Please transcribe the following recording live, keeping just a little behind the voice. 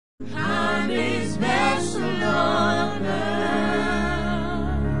I'm his vessel on earth.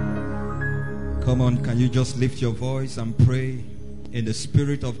 Come on, can you just lift your voice and pray in the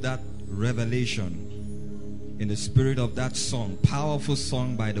spirit of that revelation, in the spirit of that song, powerful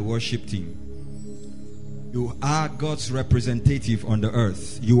song by the worship team. You are God's representative on the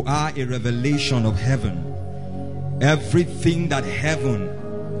earth. You are a revelation of heaven. Everything that heaven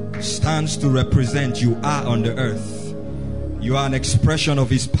stands to represent, you are on the earth. You are an expression of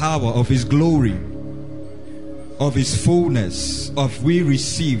his power, of his glory, of his fullness, of we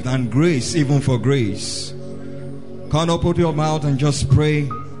received, and grace, even for grace. Come on, open your mouth and just pray.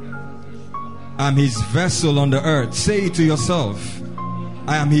 I'm his vessel on the earth. Say it to yourself.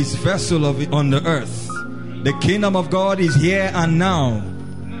 I am his vessel on the earth. The kingdom of God is here and now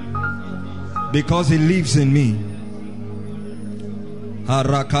because he lives in me. For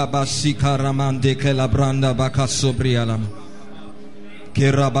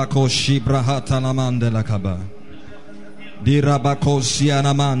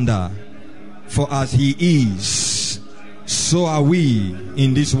as he is, so are we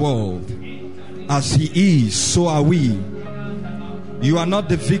in this world. As he is, so are we. You are not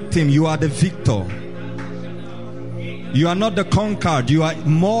the victim, you are the victor. You are not the conquered, you are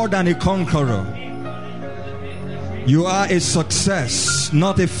more than a conqueror. You are a success,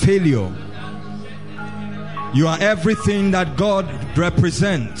 not a failure. You are everything that God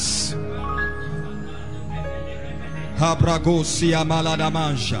represents.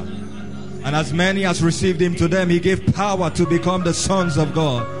 And as many as received him, to them he gave power to become the sons of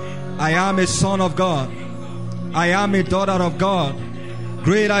God. I am a son of God. I am a daughter of God.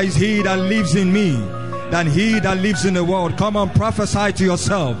 Greater is he that lives in me than he that lives in the world. Come on, prophesy to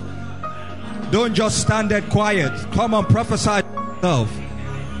yourself. Don't just stand there quiet. Come on, prophesy to yourself.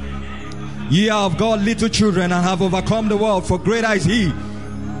 Ye are of God, little children, and have overcome the world. For greater is he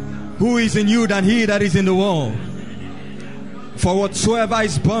who is in you than he that is in the world. For whatsoever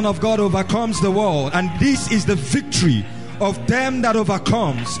is born of God overcomes the world. And this is the victory of them that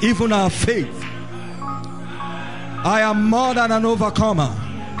overcomes, even our faith. I am more than an overcomer.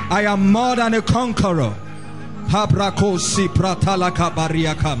 I am more than a conqueror. Habrakosi pratalaka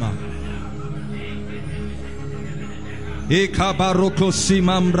bariakama. Ekabarokosi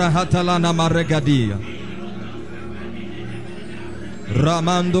mambra hatalana maregadia.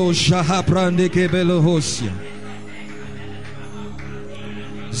 Ramando shahaprande kebelohosia.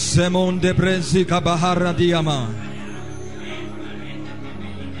 Semon de brezika bahara diama.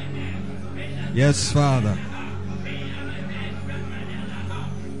 Yes, Father.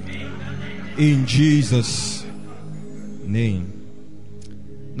 In Jesus' name.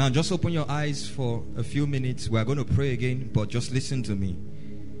 Now just open your eyes for a few minutes. We are going to pray again, but just listen to me.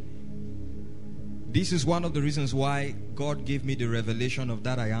 This is one of the reasons why God gave me the revelation of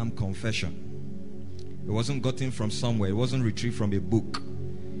that I am confession. It wasn't gotten from somewhere. It wasn't retrieved from a book.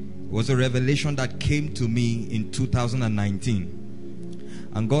 It was a revelation that came to me in 2019.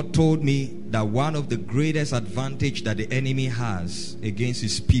 And God told me that one of the greatest advantage that the enemy has against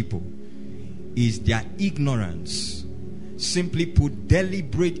his people is their ignorance. Simply put,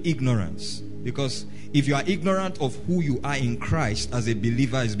 deliberate ignorance. Because if you are ignorant of who you are in Christ as a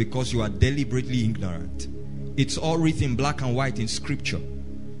believer, it's because you are deliberately ignorant. It's all written black and white in scripture.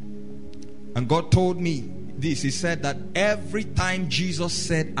 And God told me this. He said that every time Jesus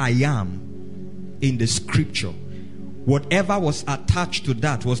said I am in the scripture, whatever was attached to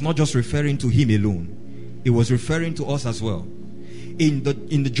that was not just referring to him alone. It was referring to us as well. In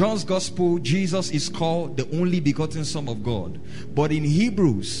the John's Gospel, Jesus is called the only begotten Son of God. But in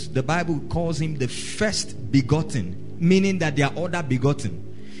Hebrews, the Bible calls him the first begotten, meaning that they are other begotten.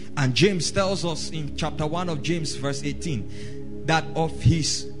 And James tells us in chapter 1 of James verse 18 that of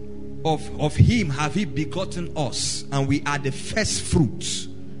him have he begotten us, and we are the first fruits.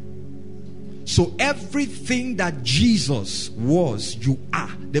 So everything that Jesus was, you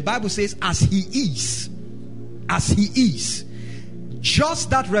are. The Bible says as he is. As he is. Just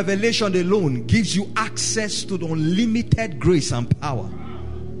that revelation alone gives you access to the unlimited grace and power.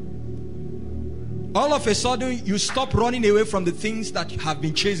 All of a sudden, you stop running away from the things that have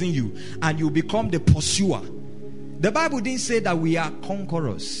been chasing you, and you become the pursuer. The Bible didn't say that we are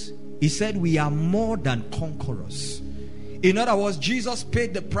conquerors. It said we are more than conquerors. In other words, Jesus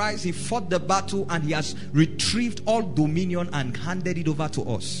paid the price, he fought the battle, and he has retrieved all dominion and handed it over to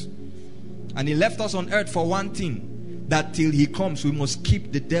us. And he left us on earth for one thing, that till he comes, we must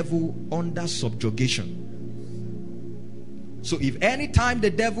keep the devil under subjugation. So if any time the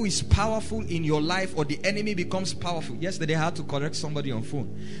devil is powerful in your life, or the enemy becomes powerful. Yesterday I had to correct somebody on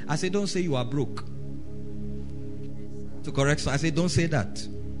phone. I said, don't say you are broke. To correct, I said, don't say that.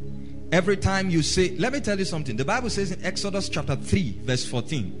 Every time you say, let me tell you something. The Bible says in Exodus chapter 3 verse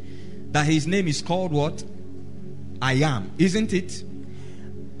 14 that his name is called what? I am, isn't it?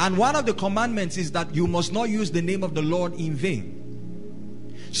 And one of the commandments is that you must not use the name of the Lord in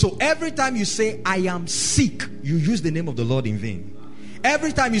vain. So every time you say I am sick, you use the name of the Lord in vain.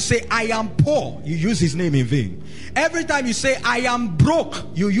 Every time you say I am poor, you use his name in vain. Every time you say I am broke,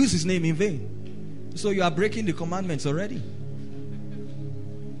 you use his name in vain. So you are breaking the commandments already.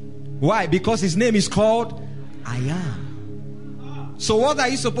 Why? Because his name is called I am. So what are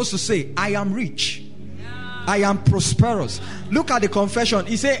you supposed to say? I am rich. I am prosperous. Look at the confession.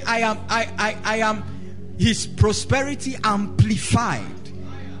 He said I am his prosperity amplified.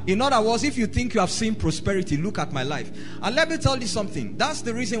 In other words, if you think you have seen prosperity, look at my life. And let me tell you something. That's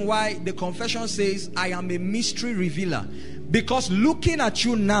the reason why the confession says I am a mystery revealer. Because looking at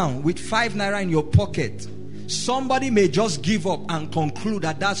you now with 5 naira in your pocket, somebody may just give up and conclude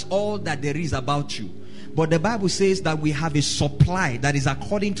that that's all that there is about you. But the Bible says that we have a supply that is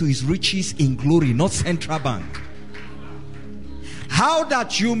according to his riches in glory, not central bank. How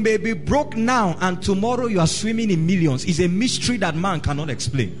that you may be broke now and tomorrow you are swimming in millions is a mystery that man cannot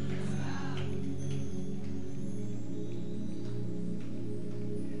explain.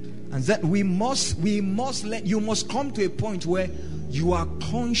 And that you must come to a point where you are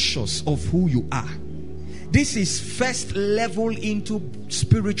conscious of who you are. This is first level into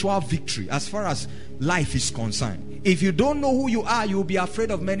spiritual victory as far as life is concerned. If you don't know who you are, you will be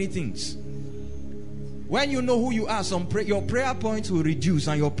afraid of many things. When you know who you are, your prayer points will reduce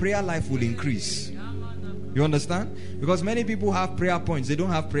and your prayer life will increase. You understand? Because many people have prayer points, they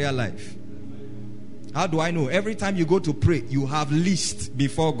don't have prayer life. How do I know? Every time you go to pray, you have list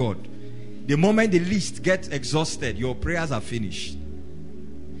before God. The moment the list gets exhausted, your prayers are finished.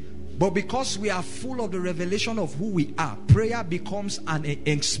 But because we are full of the revelation of who we are, prayer becomes an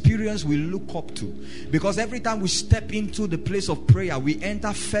experience we look up to. Because every time we step into the place of prayer, we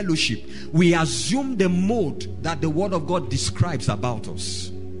enter fellowship. We assume the mode that the Word of God describes about us.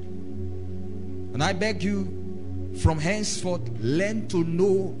 And I beg you, from henceforth, learn to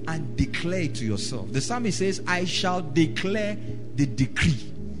know and declare it to yourself. The psalmist says, I shall declare the decree.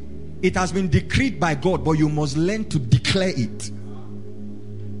 It has been decreed by God, but you must learn to declare it.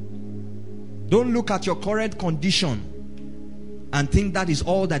 Don't look at your current condition and think that is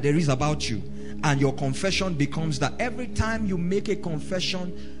all that there is about you. And your confession becomes that every time you make a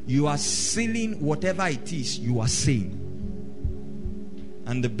confession, you are sealing whatever it is you are saying.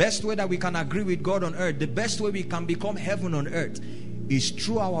 And the best way that we can agree with God on earth, the best way we can become heaven on earth, is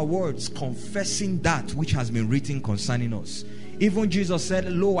through our words confessing that which has been written concerning us. Even Jesus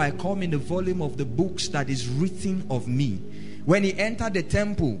said, lo, I come in the volume of the books that is written of me. When he entered the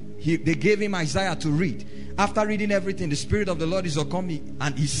temple, they gave him Isaiah to read. After reading everything, the Spirit of the Lord is upon me,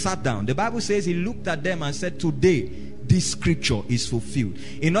 and he sat down. The Bible says he looked at them and said, today this scripture is fulfilled.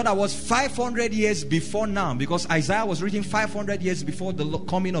 In other words, 500 years before now, because Isaiah was written 500 years before the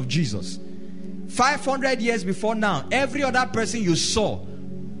coming of Jesus. 500 years before now, every other person you saw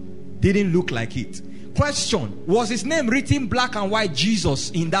didn't look like it. Question, was his name written black and white Jesus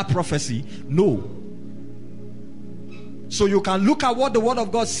in that prophecy? No. So you can look at what the Word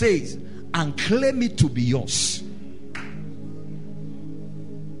of God says and claim it to be yours.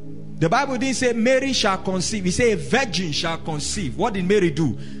 The Bible didn't say Mary shall conceive. It said a virgin shall conceive. What did Mary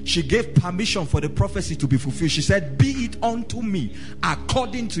do? She gave permission for the prophecy to be fulfilled. She said, be it unto me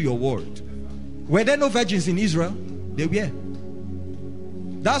according to your word. Were there no virgins in Israel? They were.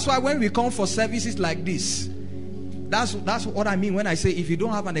 That's why when we come for services like this, that's what I mean when I say if you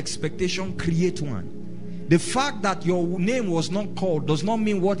don't have an expectation, create one. The fact that your name was not called does not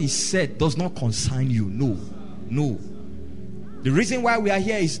mean what is said does not concern you. No. No. The reason why we are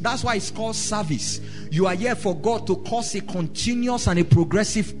here is, that's why it's called service. You are here for God to cause a continuous and a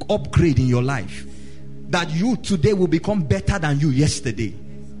progressive upgrade in your life. That you today will become better than you yesterday.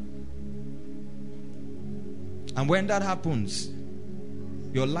 And when that happens,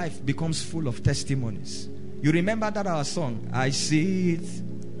 your life becomes full of testimonies. You remember that our song, I see it,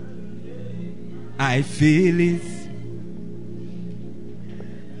 I feel it,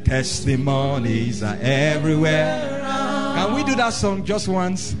 testimonies are everywhere. Can we do that song just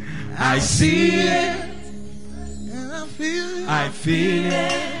once? I see it, and I feel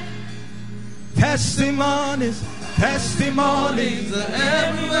it, testimonies, testimonies are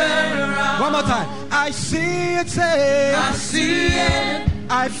everywhere around. One more time. I see it, say, I see it,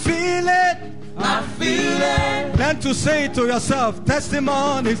 I feel it, I feel it. Learn to say it to yourself.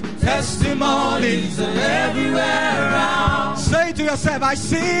 Testimonies, testimonies are everywhere around. Say it to yourself. I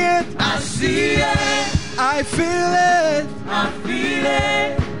see it, I see it, I feel it, I feel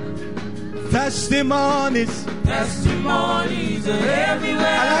it, Testimonies. Testimonies are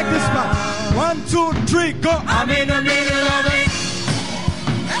everywhere. I like this part. 1, 2, 3, go. I'm in the middle of it.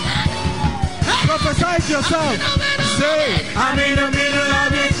 Prophesy to yourself. Say, I'm in the middle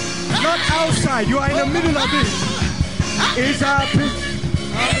of it. not outside. You are in the middle of it. It's happening.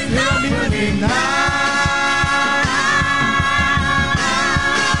 In the middle of it now.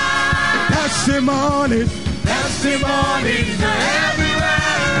 Testimonies. Testimonies are everywhere.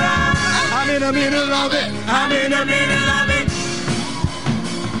 I'm in the middle of it. I'm in the middle of it.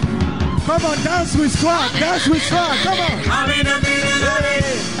 Come on, dance with squad. Dance with squad. Come on. I'm in the middle of it.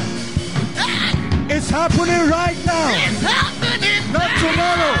 It's happening right now. It's happening. Not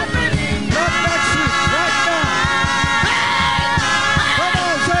tomorrow. Not next week. Right now. Come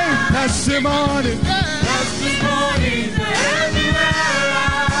on, say testimony. Testimonies are everywhere.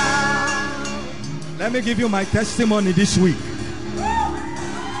 Let me give you my testimony this week.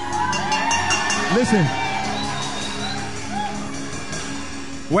 Listen.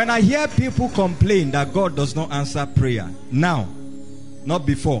 When I hear people complain that God does not answer prayer, now, not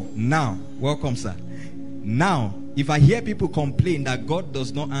before, now, welcome sir. Now, if I hear people complain that God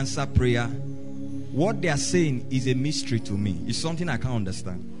does not answer prayer, what they are saying is a mystery to me. It's something I can't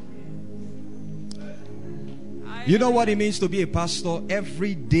understand. You know what it means to be a pastor?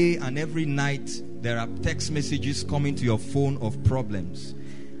 Every day and every night, there are text messages coming to your phone of problems.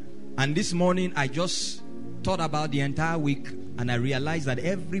 And this morning, I just thought about the entire week, and I realized that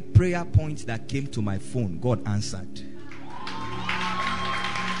every prayer point that came to my phone, God answered.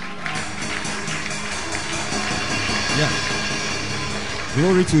 Yeah.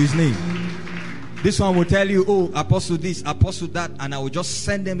 Glory to his name. This one will tell you, oh, apostle this, apostle that, and I will just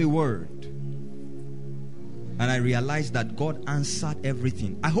send them a word. And I realized that God answered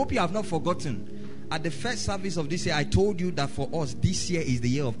everything. I hope you have not forgotten. At the first service of this year, I told you that for us, this year is the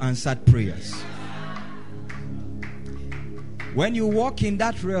year of answered prayers. When you walk in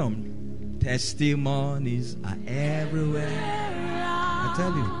that realm, testimonies are everywhere. I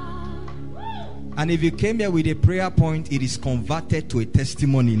tell you. And if you came here with a prayer point, it is converted to a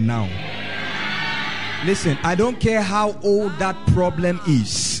testimony now. Listen, I don't care how old that problem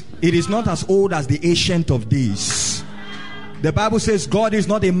is. It is not as old as the Ancient of Days. The Bible says God is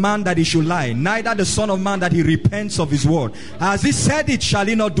not a man that he should lie, neither the Son of Man that he repents of his word. Has he said it, shall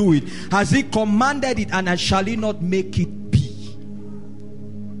he not do it? Has he commanded it, and shall he not make it be?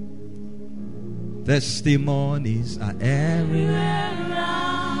 Testimonies are everywhere.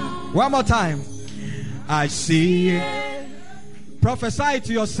 One more time. I see it. Prophesy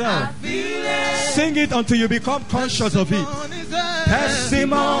to yourself. I feel it. Sing it until you become conscious of it.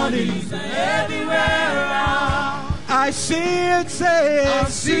 Testimonies are everywhere. I see it, say I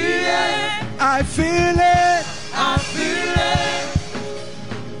see it. I feel it. I feel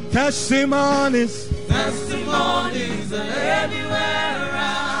it. Testimonies. Testimonies are everywhere.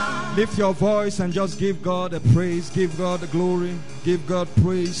 Lift your voice and just give God a praise. Give God the glory. Give God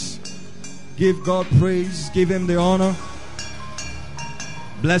praise. Give God praise. Give him the honor.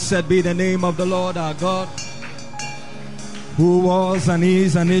 Blessed be the name of the Lord our God, who was and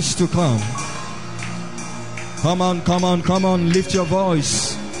is to come. Come on, come on, come on. Lift your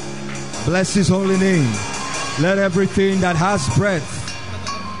voice. Bless his holy name. Let everything that has breath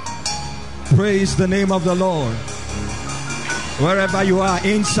praise the name of the Lord. Wherever you are,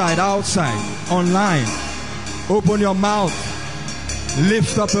 inside, outside, online, open your mouth.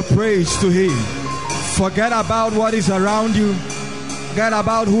 Lift up a praise to him. Forget about what is around you. Forget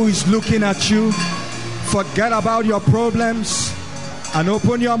about who is looking at you. Forget about your problems. And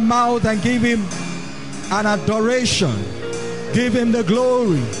open your mouth and give him an adoration. Give him the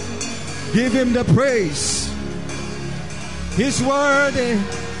glory. Give him the praise. He's worthy.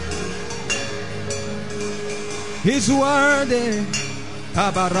 He's worthy.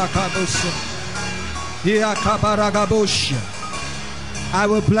 I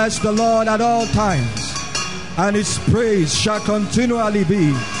will bless the Lord at all times, and his praise shall continually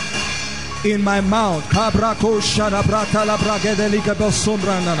be in my mouth.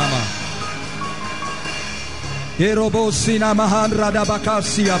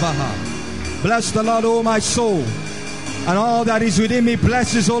 Bless the Lord, O my soul, and all that is within me.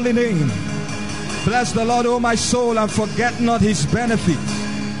 Bless his holy name. Bless the Lord, O my soul, and forget not his benefits,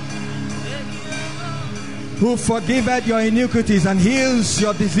 who forgiveth your iniquities and heals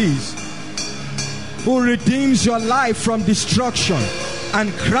your disease, who redeems your life from destruction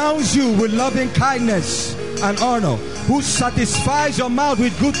and crowns you with loving kindness and honor, who satisfies your mouth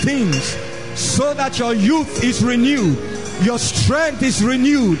with good things, so that your youth is renewed, your strength is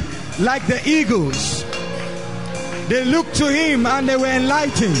renewed like the eagles. They looked to him and they were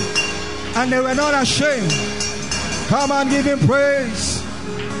enlightened. and they were not ashamed. Come on, give him praise.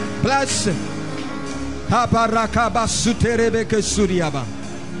 Bless him.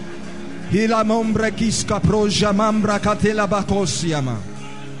 Hila mombre kiska proja mambra katela bakosiama.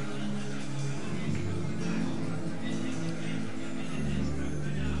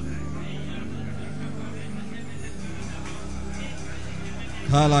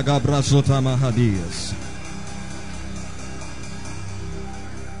 Kala gabrazota mahadias.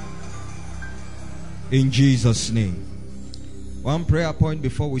 In Jesus' name. One prayer point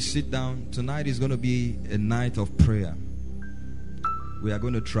before we sit down. Tonight is going to be a night of prayer. We are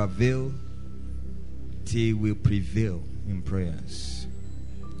going to travail till we prevail in prayers.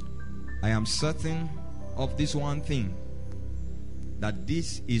 I am certain of this one thing, that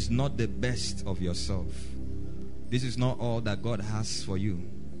this is not the best of yourself. This is not all that God has for you.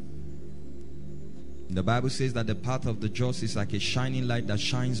 The Bible says that the path of the just is like a shining light that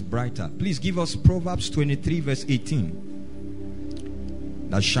shines brighter. Please give us Proverbs 23 verse 18.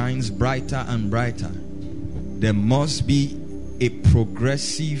 That shines brighter and brighter. There must be a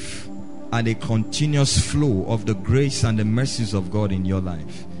progressive and a continuous flow of the grace and the mercies of God in your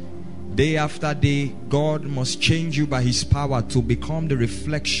life. Day after day, God must change you by his power to become the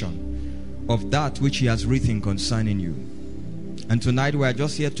reflection of that which he has written concerning you. And tonight we are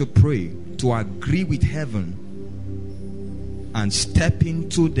just here to pray, to agree with heaven and step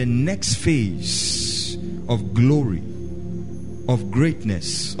into the next phase of glory, of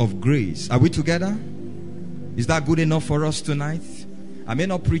greatness, of grace. Are we together? Is that good enough for us tonight? I may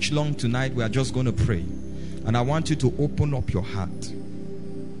not preach long tonight. We are just going to pray. And I want you to open up your heart,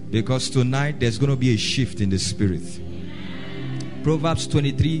 because tonight there's going to be a shift in the spirit. Proverbs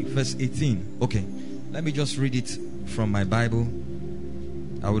 23 verse 18. Okay, let me just read it from my Bible.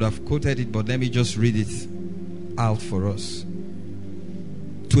 I would have quoted it, but let me just read it out for us.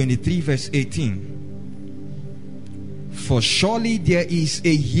 23 verse 18. For surely there is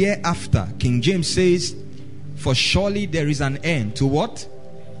a hereafter. King James says, for surely there is an end to what?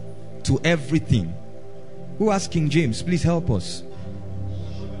 To everything. Who has King James? Please help us.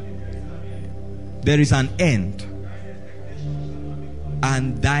 There is an end.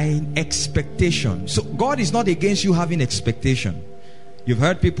 And thine expectation. So God is not against you having expectation. You've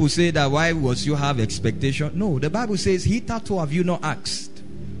heard people say that, why was you have expectation? No, the Bible says, hitherto have you not asked.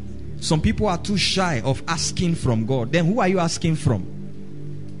 Some people are too shy of asking from God. Then who are you asking from?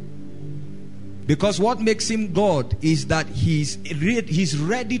 Because what makes him God is that he's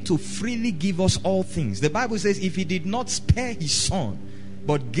ready to freely give us all things. The Bible says, if he did not spare his son,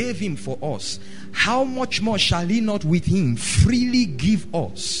 but gave him for us, how much more shall he not with him freely give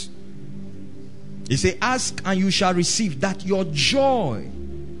us? He says, ask and you shall receive, that your joy,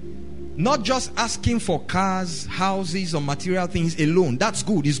 not just asking for cars, houses, or material things alone. That's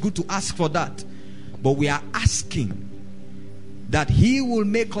good. It's good to ask for that. But we are asking that he will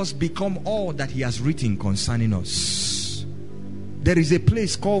make us become all that he has written concerning us. There is a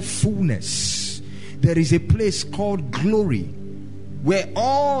place called fullness. There is a place called glory, where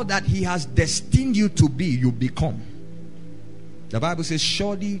all that he has destined you to be, you become. The Bible says,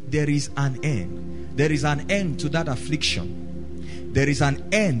 surely there is an end. There is an end to that affliction. There is an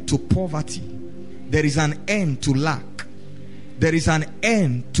end to poverty. There is an end to lack. There is an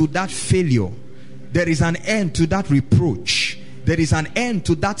end to that failure. There is an end to that reproach. There is an end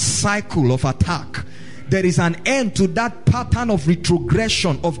to that cycle of attack. There is an end to that pattern of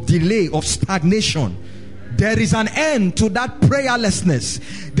retrogression, of delay, of stagnation. There is an end to that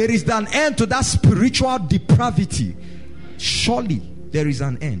prayerlessness. There is an end to that spiritual depravity. Surely there is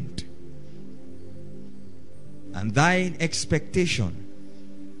an end. And thine expectation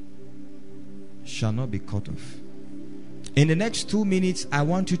shall not be cut off. In the next 2 minutes, I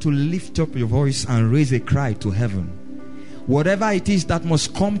want you to lift up your voice and raise a cry to heaven. Whatever it is that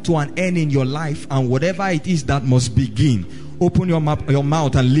must come to an end in your life, and whatever it is that must begin, open your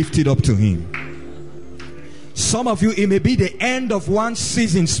mouth and lift it up to him. Some of you, it may be the end of one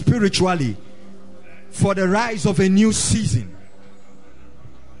season spiritually for the rise of a new season.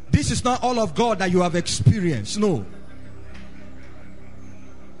 This is not all of God that you have experienced. No.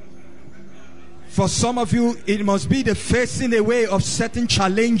 For some of you, it must be the facing away of certain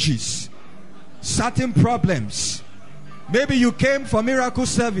challenges, certain problems. Maybe you came for miracle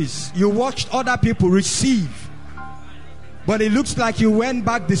service. You watched other people receive, but it looks like you went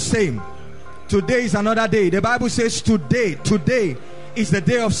back the same. Today is another day. The Bible says today is the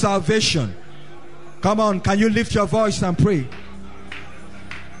day of salvation. Come on, can you lift your voice and pray?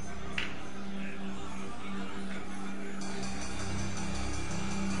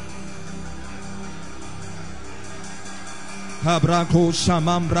 Kabrako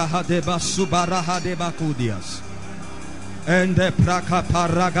Samambraha de Basubaraha de Bakudias. And the Praka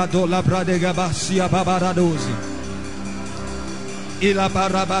Paragadola Bradegabasia Babaradosi. Ila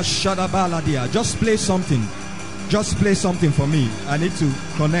Barabashadabaladia. Just play something. Just play something for me. I need to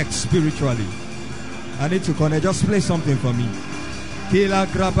connect spiritually. I need to connect. Just play something for me. Kila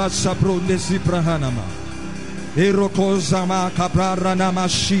Grabasa Brunde Siprahanama. Eroko Zama Kabraranama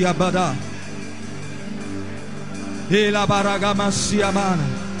Shiabada. Ila Baragama Siamana.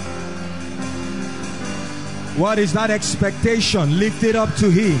 What is that expectation? Lift it up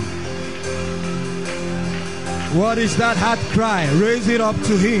to Him. What is that heart cry? Raise it up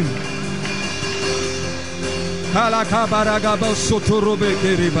to Him.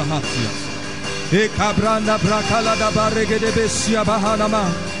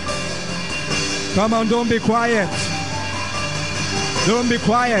 Come on, don't be quiet. Don't be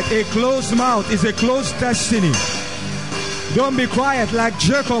quiet. A closed mouth is a closed destiny. Don't be quiet like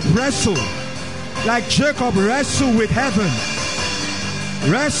Jacob wrestled. Like Jacob wrestled with heaven.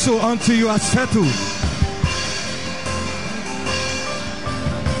 Wrestle until you are settled.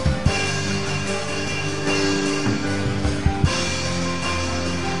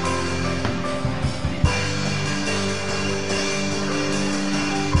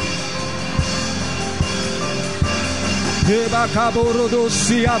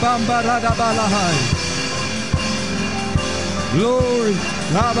 Glory.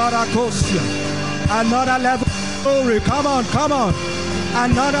 Another level of glory. Come on, come on.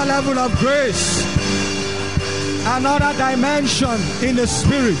 Another level of grace. Another dimension in the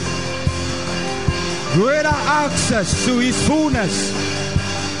Spirit. Greater access to His fullness.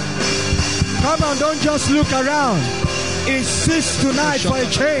 Come on, don't just look around. Insist tonight for a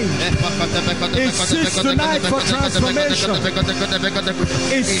change. Insist tonight for transformation.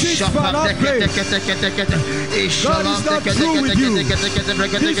 Insist for an upgrade. God is not through with you.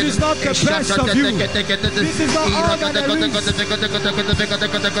 This is not the best of you. This is not all that there is.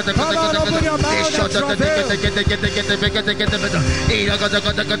 Come on, open your mouth and travail.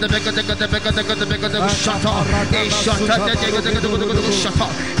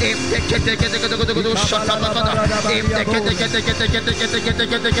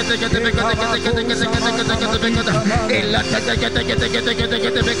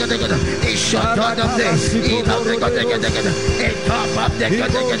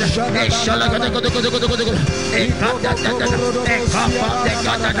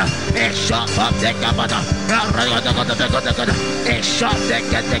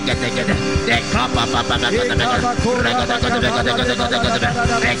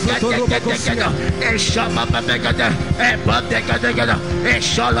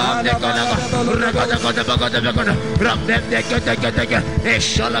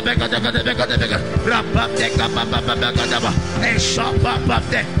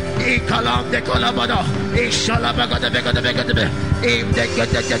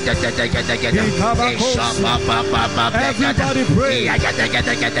 Everybody pray.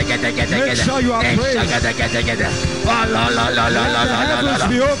 Make sure you are praying. Heavens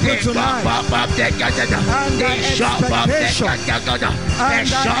be open tonight. And the expectation shall not be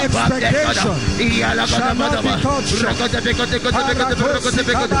cut short. For another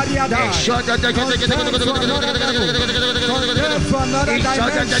dimension.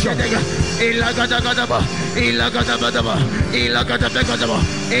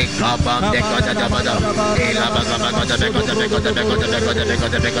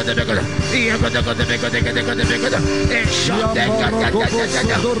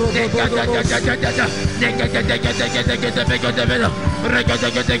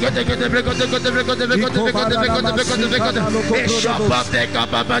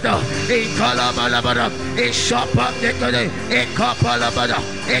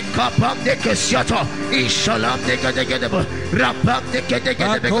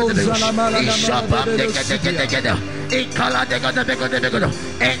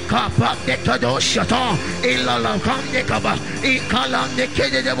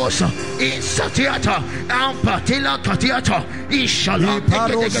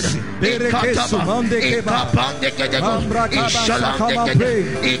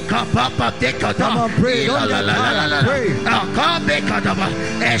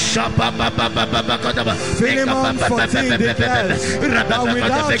 Philemon 14 declares, but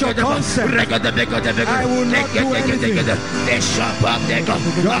without your consent, I will not do anything.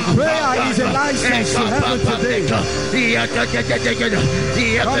 Your prayer is a license to heaven today.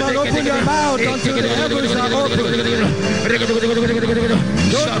 Come on, open your mouth until the heavens are open.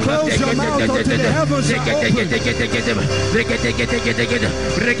 Don't close your mouth until the heavens are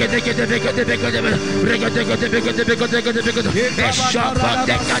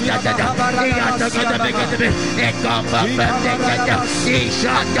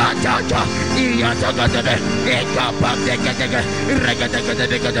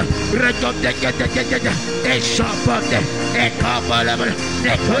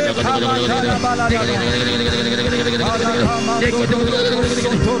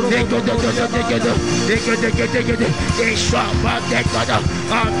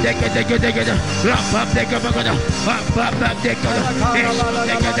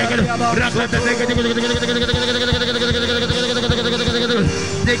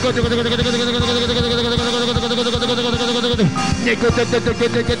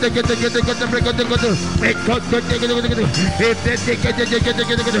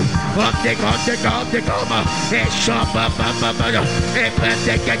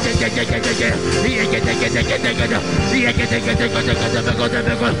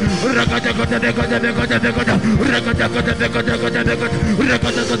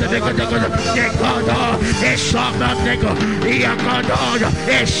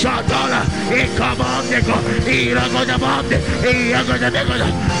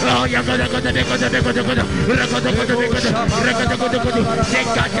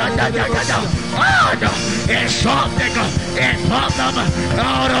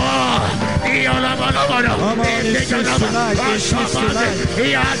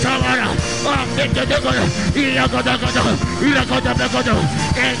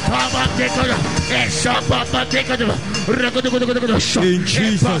in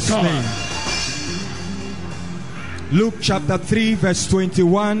Jesus' name. Luke chapter 3 verse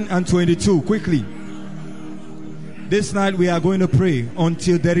 21 and 22. Quickly. This night we are going to pray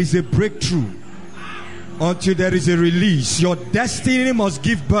until there is a breakthrough, until there is a release. Your destiny must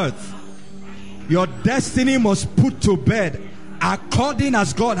give birth. Your destiny must put to bed according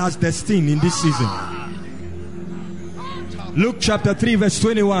as God has destined in this season. Luke chapter 3 verse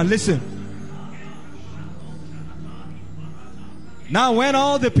 21. Listen. Now when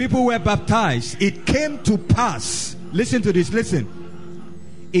all the people were baptized, it came to pass. Listen to this, listen.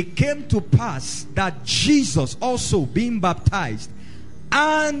 It came to pass that Jesus also being baptized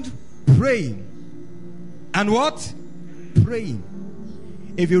and praying. And what? Praying.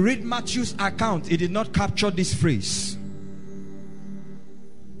 If you read Matthew's account, it did not capture this phrase.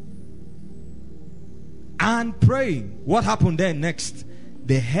 And praying. What happened then next?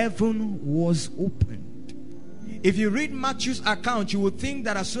 The heaven was opened. If you read Matthew's account, you would think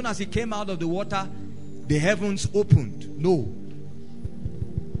that as soon as he came out of the water, the heavens opened. No.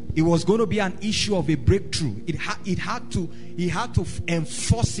 It was going to be an issue of a breakthrough. He had to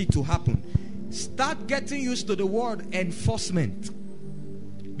enforce it to happen. Start getting used to the word enforcement.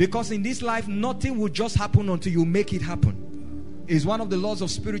 Because in this life, nothing will just happen until you make it happen. It's one of the laws of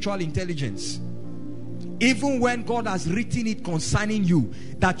spiritual intelligence. Even when God has written it concerning you,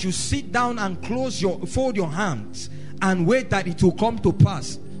 that you sit down and fold your hands and wait that it will come to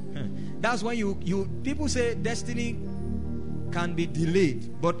pass. That's when people say destiny can be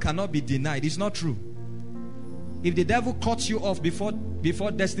delayed but cannot be denied. It's not true. If the devil cuts you off before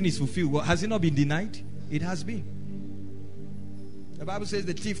destiny is fulfilled, well, has it not been denied? It has been. The Bible says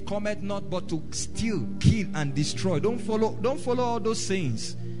the thief cometh not but to steal, kill, and destroy. Don't follow all those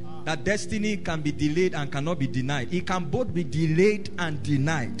sayings that destiny can be delayed and cannot be denied. It can both be delayed and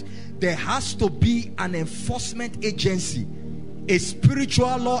denied. There has to be an enforcement agency, a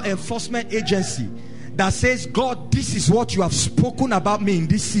spiritual law enforcement agency that says, God, this is what you have spoken about me in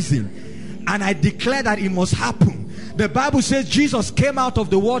this season, and I declare that it must happen. The Bible says Jesus came out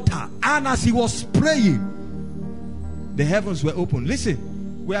of the water, and as he was praying, the heavens were open.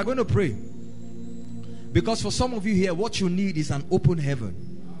 Listen, we are going to pray, because for some of you here, what you need is an open heaven.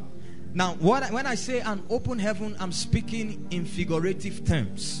 Now, when I say an open heaven, I'm speaking in figurative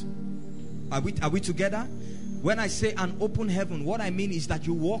terms. Are we together? When I say an open heaven, what I mean is that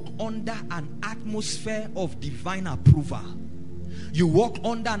you walk under an atmosphere of divine approval. You walk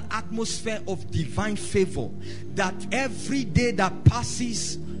under an atmosphere of divine favor. That every day that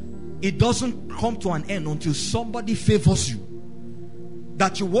passes, it doesn't come to an end until somebody favors you.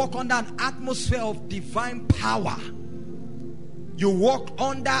 That you walk under an atmosphere of divine power. You walk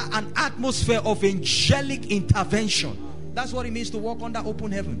under an atmosphere of angelic intervention. That's what it means to walk under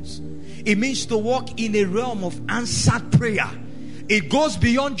open heavens. It means to walk in a realm of answered prayer. It goes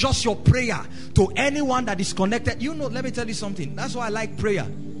beyond just your prayer to anyone that is connected. You know, let me tell you something. That's why I like prayer.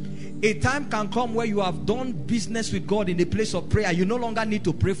 A time can come where you have done business with God in the place of prayer. You no longer need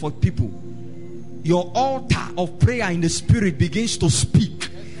to pray for people. Your altar of prayer in the spirit begins to speak.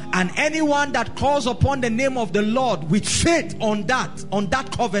 And anyone that calls upon the name of the Lord with faith on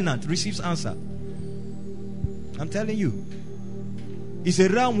that covenant receives answer. I'm telling you. It's a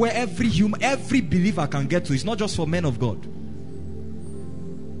realm where every believer can get to. It's not just for men of God.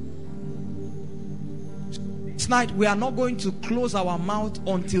 Tonight we are not going to close our mouth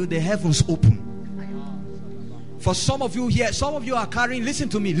until the heavens open. For some of you here, some of you are carrying, listen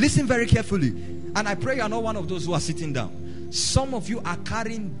to me, listen very carefully. And I pray you are not one of those who are sitting down. Some of you are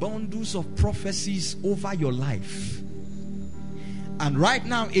carrying bundles of prophecies over your life. And right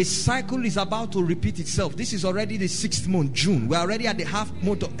now a cycle is about to repeat itself. This is already the 6th month, June. We're already at the half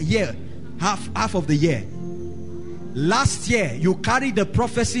of the year. Last year you carried the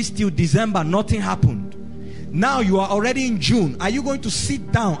prophecies till December, nothing happened. Now you are already in June. Are you going to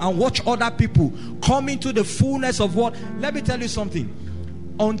sit down and watch other people come into the fullness of what? Let me tell you something.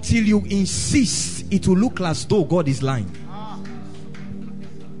 Until you insist, it will look as though God is lying.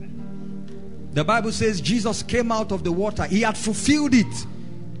 The Bible says Jesus came out of the water. He had fulfilled it.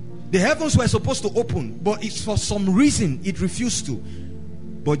 The heavens were supposed to open, but it's for some reason it refused to.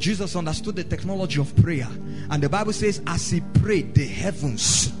 But Jesus understood the technology of prayer. And the Bible says as he prayed, the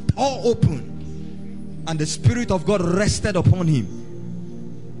heavens all opened. And the Spirit of God rested upon him.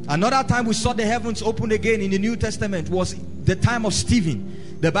 Another time we saw the heavens open again in the New Testament was the time of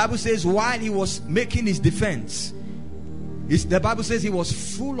Stephen. The Bible says while he was making his defense, the Bible says he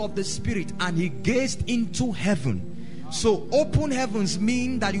was full of the Spirit and he gazed into heaven. So open heavens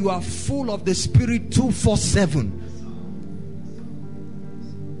mean that you are full of the Spirit 24/7.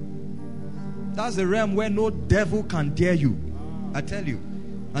 That's the realm where no devil can dare you. I tell you.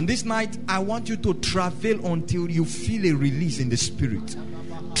 And this night I want you to travail until you feel a release in the spirit.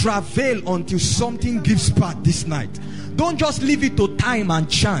 Travail until something gives birth this night. Don't just leave it to time and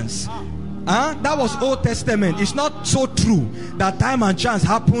chance. That was Old Testament. It's not so true that time and chance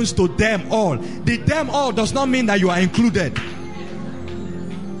happens to them all. The them all does not mean that you are included.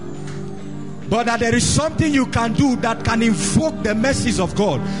 But that there is something you can do that can invoke the mercies of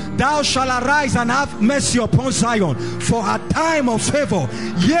God. Thou shalt arise and have mercy upon Zion, for her time of favor,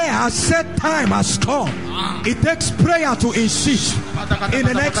 yea, her set time has come. It takes prayer to insist. In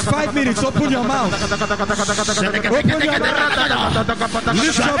the next 5 minutes, open your mouth. Open your mouth.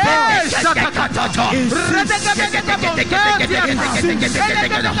 Lift your voice.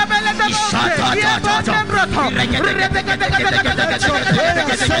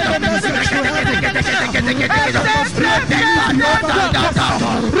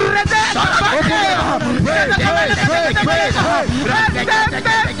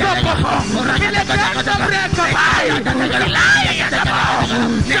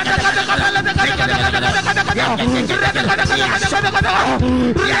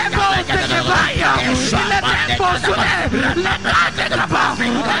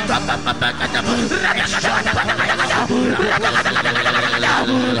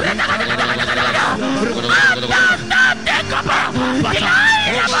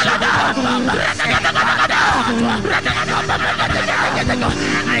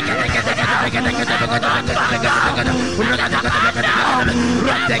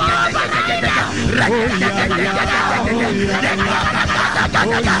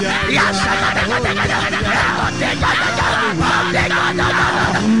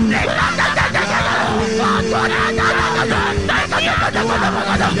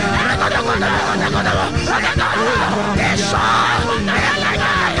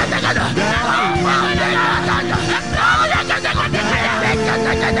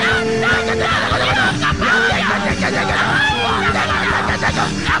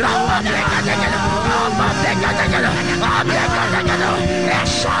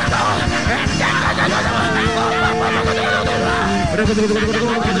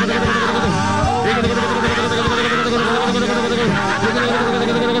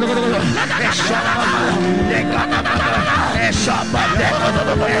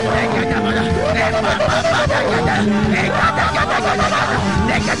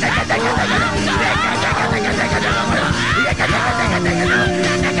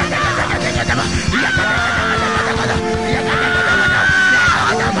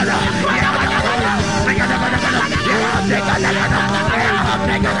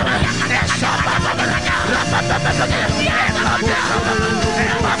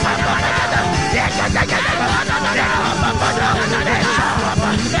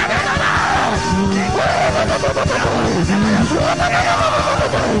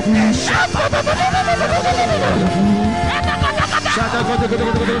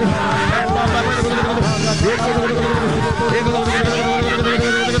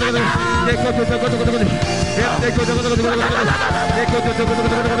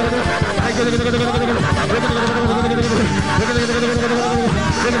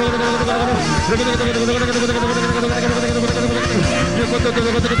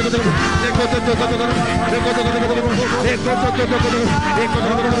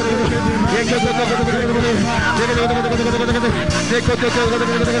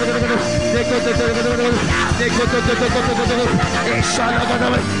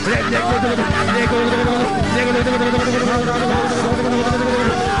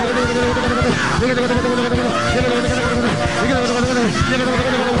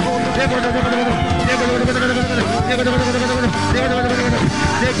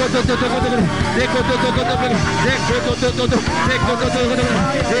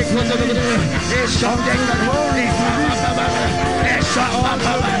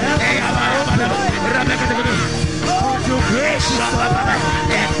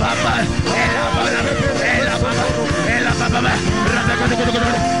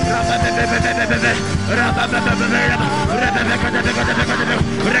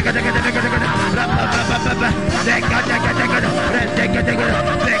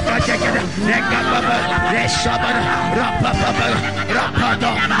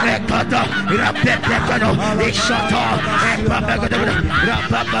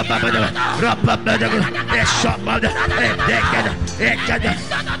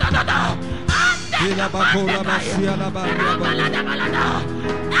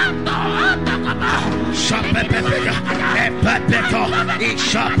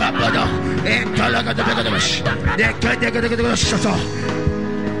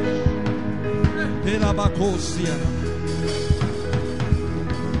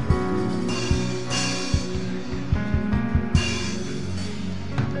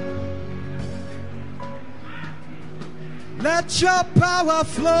 Let your power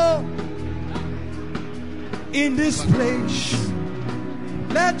flow in this place.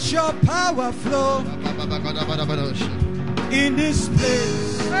 Let your power flow in this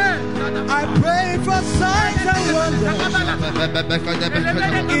place. I pray for signs and wonders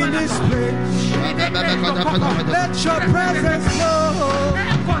in this place. Let your presence flow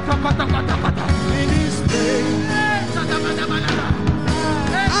in this place.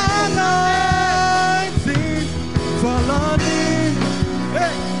 Anointing follow me.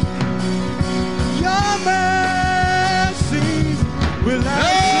 Hey. Your mercies will last.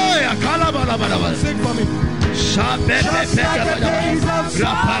 Sing for me. Just like the days of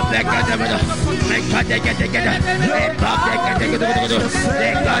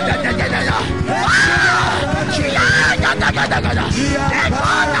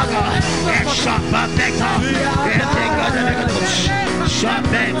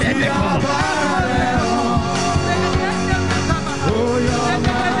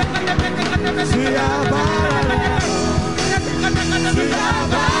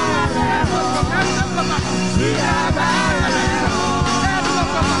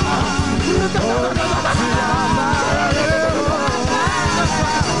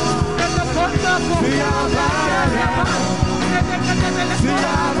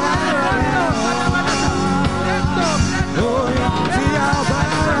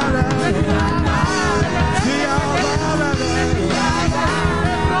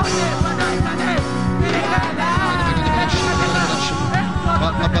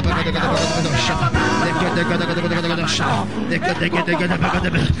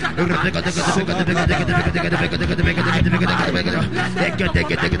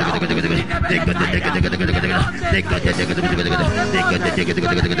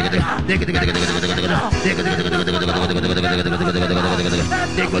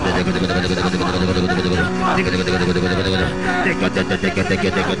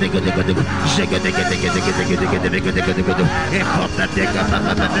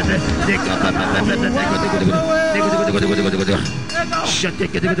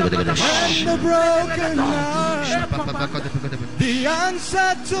the broken heart, the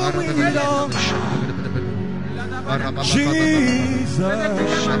answer to it all. Jesus,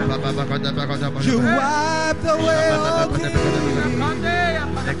 you wiped away all tears.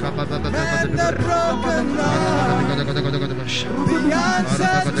 And the broken heart, the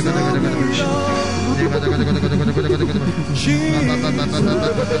answer to it all. Jesus,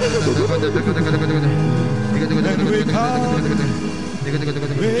 and we call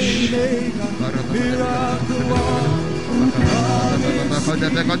Waymaker, miracle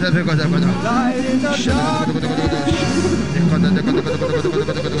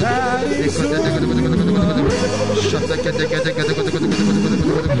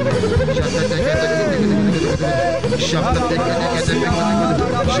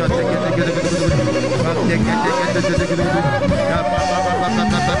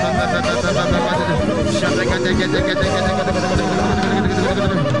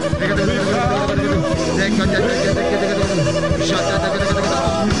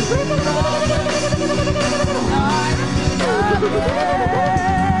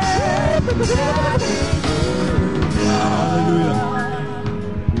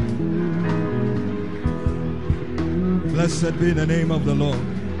Blessed be the name of the Lord.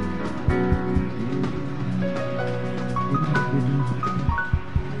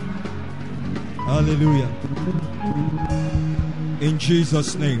 Hallelujah. In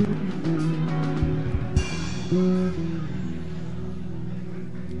Jesus' name.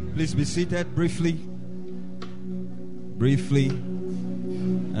 Please be seated briefly.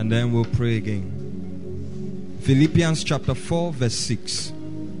 And then we'll pray again. Philippians chapter 4 verse 6.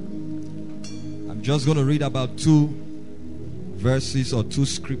 I'm just going to read about 2 verses or 2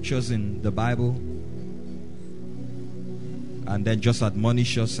 scriptures in the Bible, and then just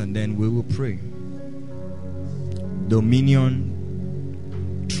admonish us, and then we will pray.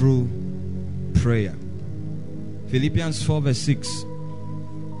 Dominion through prayer. Philippians 4 verse 6.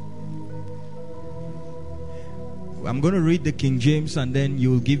 I'm going to read the King James, and then you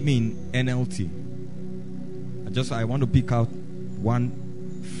will give me in NLT. I want to pick out one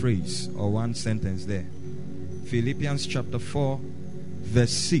phrase or one sentence there. Philippians chapter 4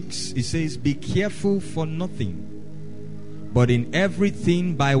 verse 6. It says, be careful for nothing, but in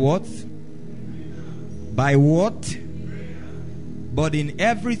everything by what? By what? But in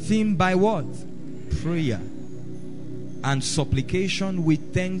everything by what? Prayer and supplication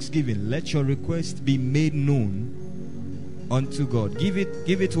with thanksgiving. Let your request be made known unto God. Give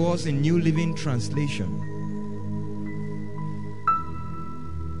it to us in New Living Translation.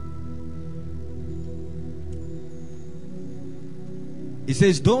 It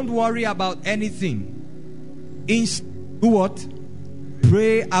says, don't worry about anything. Do what?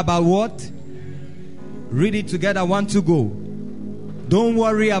 Pray about what? Read it together. 1, 2, go. Don't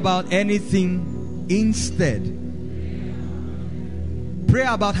worry about anything. Instead, pray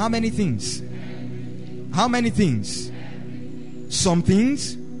about how many things? How many things? Some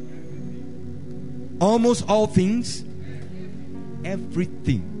things? Almost all things?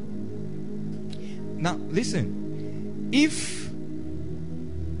 Everything. Now, listen. If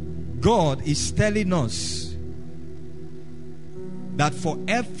God is telling us that for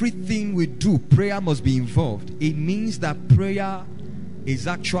everything we do, prayer must be involved, it means that prayer is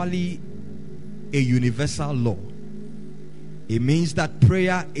actually a universal law. It means that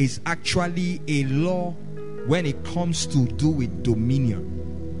prayer is actually a law when it comes to do with dominion.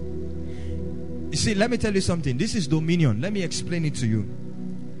 You see, let me tell you something. This is dominion. Let me explain it to you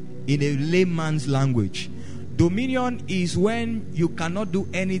in a layman's language. Dominion is when you cannot do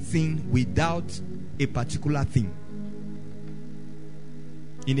anything without a particular thing.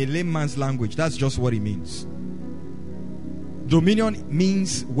 In a layman's language, that's just what it means. Dominion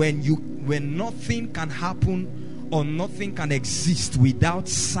means when nothing can happen or nothing can exist without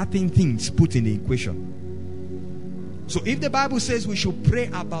certain things put in the equation. So if the Bible says we should pray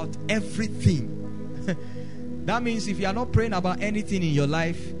about everything, that means if you are not praying about anything in your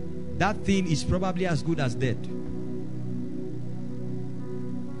life, that thing is probably as good as dead.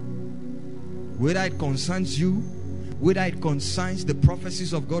 Whether it concerns you, whether it concerns the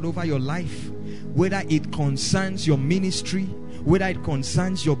prophecies of God over your life, whether it concerns your ministry, whether it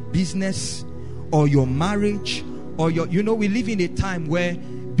concerns your business or your marriage, or we live in a time where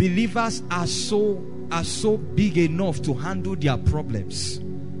believers are so big enough to handle their problems.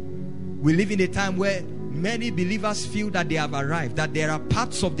 We live in a time where many believers feel that they have arrived, that there are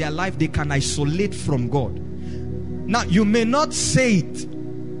parts of their life they can isolate from God. Now, you may not say it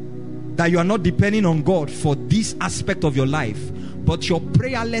that you are not depending on God for this aspect of your life, but your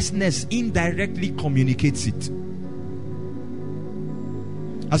prayerlessness indirectly communicates it.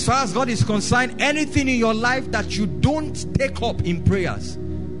 As far as God is concerned, anything in your life that you don't take up in prayers,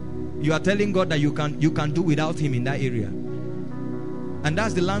 you are telling God that you can do without Him in that area. And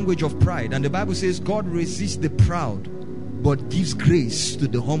that's the language of pride. And the Bible says God resists the proud but gives grace to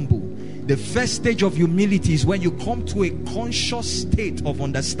the humble. The first stage of humility is when you come to a conscious state of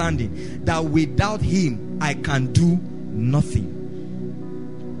understanding that without Him I can do nothing.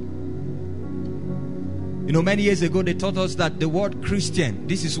 Many years ago they taught us that the word Christian,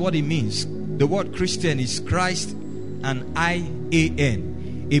 this is what it means. The word Christian is Christ and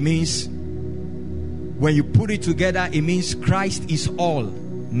I-A-N. It means, when you put it together, it means Christ is all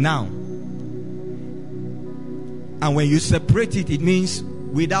now. And when you separate it, it means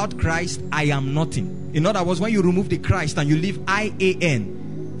without Christ, I am nothing. In other words, when you remove the Christ and you leave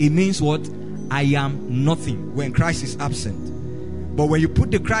I-A-N, it means what? I am nothing when Christ is absent. But when you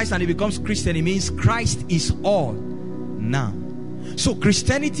put the Christ and it becomes Christian, it means Christ is all now. So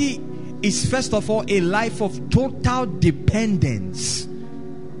Christianity is first of all a life of total dependence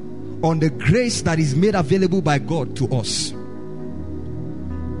on the grace that is made available by God to us.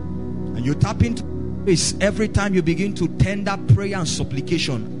 And you tap into grace every time you begin to tender prayer and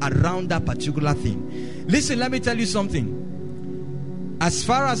supplication around that particular thing. Listen, let me tell you something. As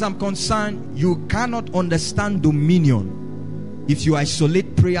far as I'm concerned, you cannot understand dominion if you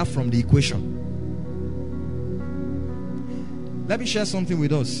isolate prayer from the equation. Let me share something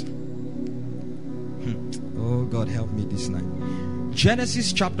with us. Oh, God, help me this night.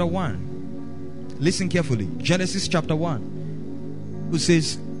 Genesis chapter 1. Listen carefully. Genesis chapter 1. Who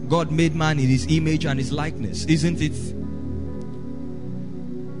says God made man in his image and his likeness, isn't it?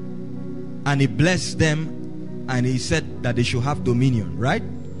 And he blessed them and he said that they should have dominion, right?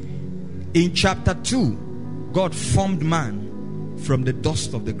 In chapter 2, God formed man from the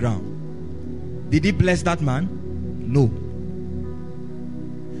dust of the ground. Did he bless that man? No.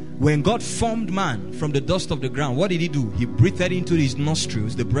 When God formed man from the dust of the ground, what did he do? He breathed into his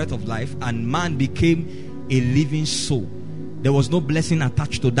nostrils the breath of life, and man became a living soul. There was no blessing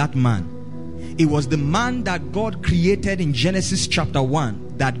attached to that man. It was the man that God created in Genesis chapter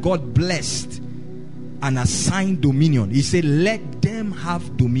 1 that God blessed and assigned dominion. He said, let them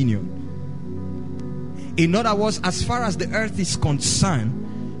have dominion. In other words, as far as the earth is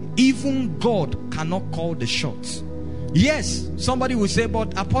concerned, even God cannot call the shots. Yes, somebody will say,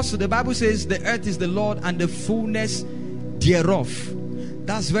 but Apostle, the Bible says the earth is the Lord and the fullness thereof.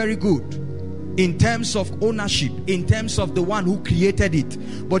 That's very good in terms of ownership, in terms of the one who created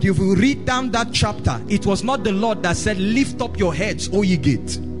it. But if you read down that chapter, it was not the Lord that said, lift up your heads, O ye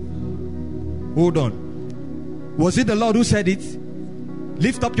gates. Hold on. Was it the Lord who said it?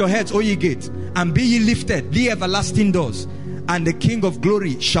 Lift up your heads, O ye gates, and be ye lifted, the everlasting doors, and the King of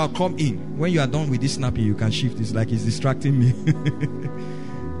glory shall come in. When you are done with this snapping, you can shift. It's like it's distracting me.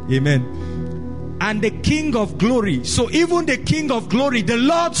 Amen. And the King of glory. So even the King of glory, the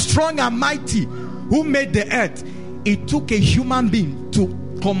Lord strong and mighty, who made the earth, it took a human being to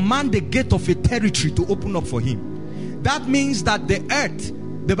command the gate of a territory to open up for him. That means that the earth,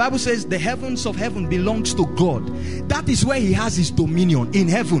 the Bible says the heavens of heaven belongs to God. That is where he has his dominion, in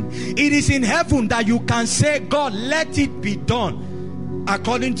heaven. It is in heaven that you can say, God, let it be done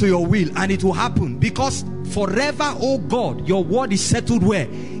according to your will, and it will happen. Because forever, oh God, your word is settled where?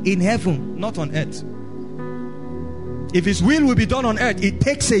 In heaven, not on earth. If his will be done on earth, it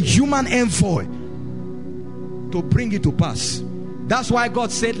takes a human envoy to bring it to pass. That's why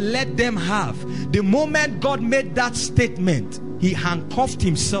God said, let them have. The moment God made that statement, he handcuffed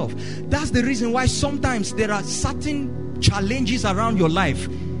himself. That's the reason why sometimes there are certain challenges around your life,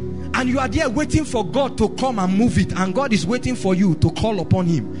 and you are there waiting for God to come and move it, and God is waiting for you to call upon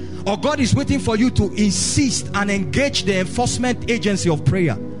him, or God is waiting for you to insist and engage the enforcement agency of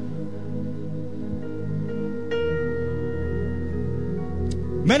prayer.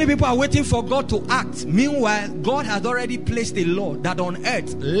 Many people are waiting for God to act. Meanwhile, God has already placed a law that on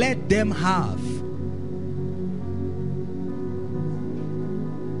earth, let them have.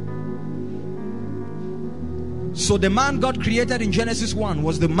 So the man God created in Genesis 1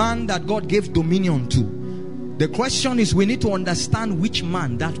 was the man that God gave dominion to. The question is, we need to understand which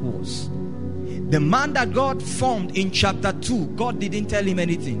man that was. The man that God formed in chapter 2, God didn't tell him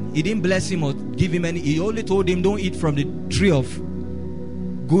anything. He didn't bless him or give him any. He only told him, don't eat from the tree of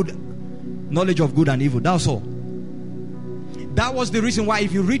good, knowledge of good and evil. That's all. That was the reason why,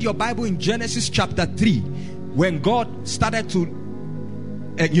 if you read your Bible in Genesis chapter 3, when God started to,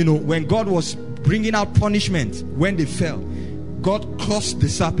 when God was bringing out punishment when they fell, God cursed the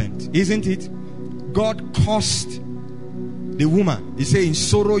serpent, isn't it? God cursed the woman. He said, in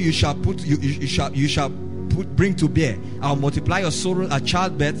sorrow you shall put, you shall bring to bear. I'll multiply your sorrow at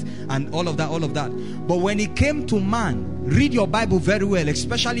childbirth, and all of that. But when it came to man, read your Bible very well,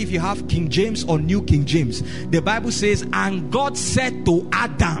 especially if you have King James or New King James. The Bible says, and God said to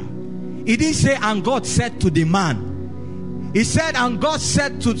Adam. It didn't say, and God said to the man. He said, and God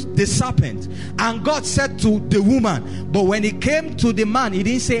said to the serpent, and God said to the woman. But when it came to the man, he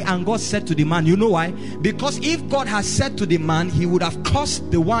didn't say, and God said to the man. You know why? Because if God has said to the man, he would have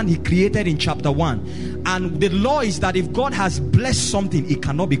cursed the one he created in chapter 1. And the law is that if God has blessed something, it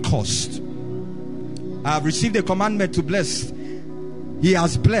cannot be cursed. I have received a commandment to bless. He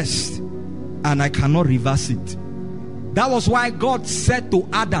has blessed, and I cannot reverse it. That was why God said to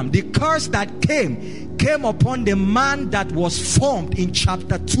Adam, the curse that came upon the man that was formed in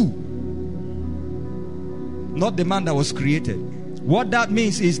chapter 2, not the man that was created. What that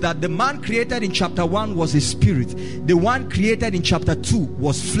means is that the man created in chapter 1 was a spirit. The one created in chapter 2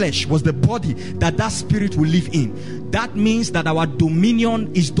 was flesh, was the body that spirit will live in. That means that our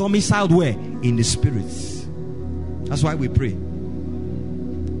dominion is domiciled where? In the spirits. That's why we pray.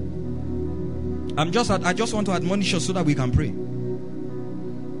 I just want to admonish us so that we can pray.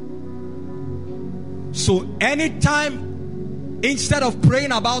 So anytime, instead of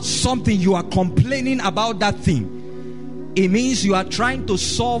praying about something, you are complaining about that thing, it means you are trying to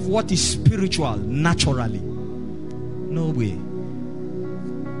solve what is spiritual naturally. No way.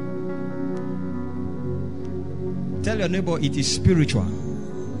 Tell your neighbor it is spiritual.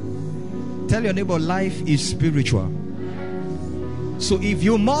 Tell your neighbor life is spiritual. So if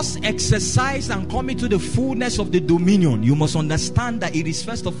you must exercise and come into the fullness of the dominion, you must understand that it is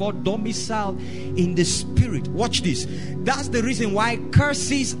first of all domiciled in the spirit. Watch this. That's the reason why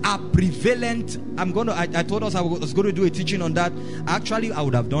curses are prevalent. I told us I was going to do a teaching on that. Actually, I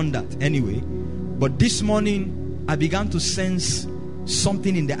would have done that anyway. But this morning, I began to sense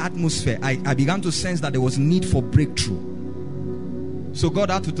something in the atmosphere. I began to sense that there was need for breakthrough. So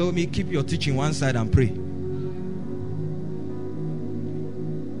God had to tell me, keep your teaching one side and pray.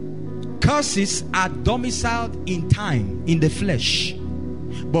 Curses are domiciled in time, in the flesh.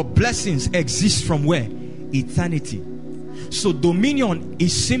 But blessings exist from where? Eternity. So dominion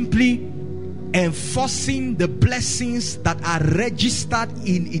is simply enforcing the blessings that are registered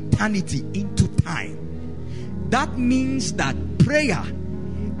in eternity into time. That means that prayer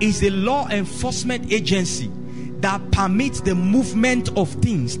is a law enforcement agency that permits the movement of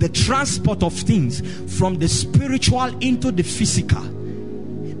things, the transport of things from the spiritual into the physical.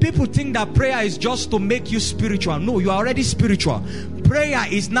 People think that prayer is just to make you spiritual. No, you are already spiritual. Prayer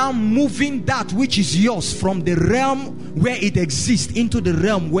is now moving that which is yours from the realm where it exists into the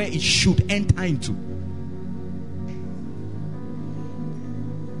realm where it should enter into.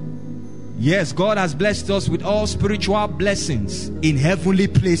 Yes, God has blessed us with all spiritual blessings in heavenly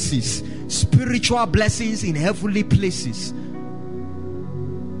places. Spiritual blessings in heavenly places.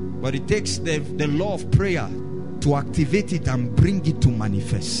 But it takes the law of prayer to activate it and bring it to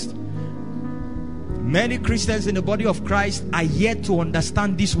manifest. Many Christians in the body of Christ are yet to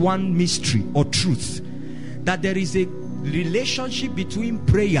understand this one mystery or truth, that there is a relationship between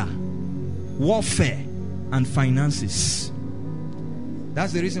prayer, warfare, and finances.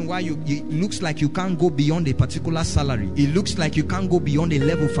 That's the reason why it looks like you can't go beyond a particular salary. It looks like you can't go beyond a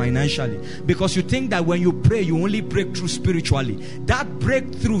level financially, because you think that when you pray, you only break through spiritually. That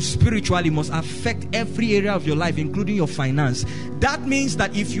breakthrough spiritually must affect every area of your life, including your finance. That means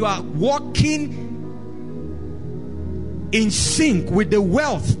that if you are walking in sync with the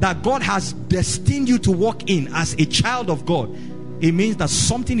wealth that God has destined you to walk in as a child of God, it means that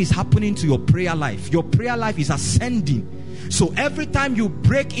something is happening to your prayer life. Your prayer life is ascending. So every time you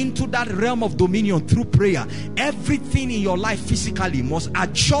break into that realm of dominion through prayer, everything in your life physically must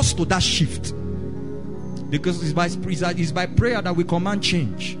adjust to that shift. Because it's by prayer that we command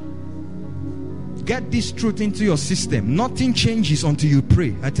change. Get this truth into your system. Nothing changes until you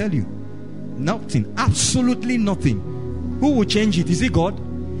pray. I tell you. Nothing. Absolutely nothing. Who will change it? Is it God?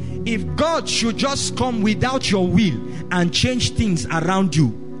 If God should just come without your will and change things around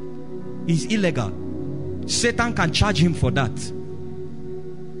you, it's illegal. Satan can charge him for that.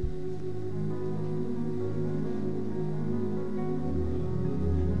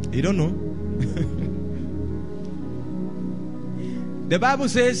 You don't know? The Bible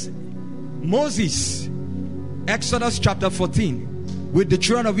says Moses, Exodus chapter 14, with the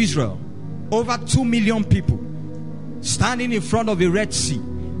children of Israel, over 2 million people standing in front of a Red Sea.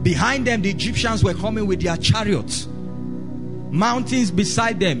 Behind them, the Egyptians were coming with their chariots, mountains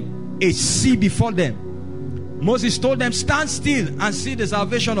beside them, a sea before them. Moses told them, stand still and see the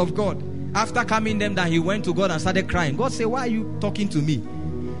salvation of God. After calming them down, he went to God and started crying. God said, why are you talking to me?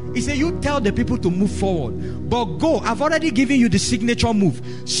 He said, you tell the people to move forward, but go. I've already given you the signature move.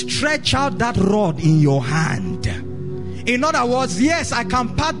 Stretch out that rod in your hand. In other words, yes, I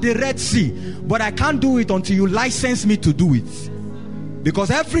can part the Red Sea, but I can't do it until you license me to do it.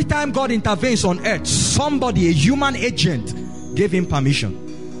 Because every time God intervenes on earth, somebody, a human agent, gave him permission.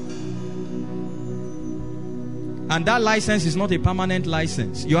 And that license is not a permanent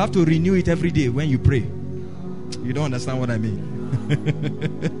license. You have to renew it every day when you pray. You don't understand what I mean?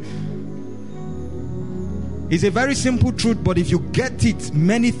 It's a very simple truth, but if you get it,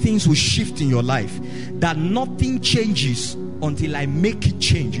 many things will shift in your life. That nothing changes until I make it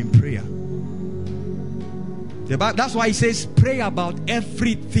change in prayer. That's why he says, pray about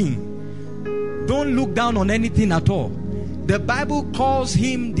everything. Don't look down on anything at all. The Bible calls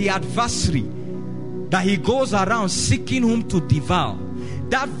him the adversary, that he goes around seeking whom to devour.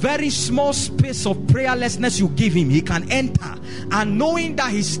 That very small space of prayerlessness you give him, he can enter, and knowing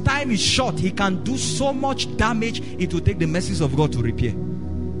that his time is short, he can do so much damage, it will take the mercies of God to repair.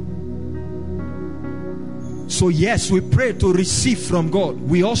 So yes, we pray to receive from God.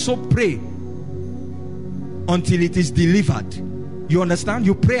 We also pray until it is delivered. You understand?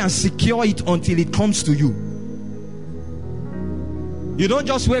 You pray and secure it until it comes to you. You don't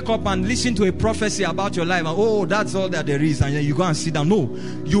just wake up and listen to a prophecy about your life and, oh, that's all that there is, and then you go and sit down. No,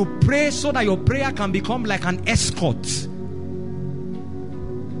 you pray so that your prayer can become like an escort,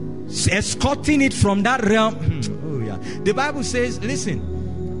 escorting it from that realm. Oh yeah. The Bible says,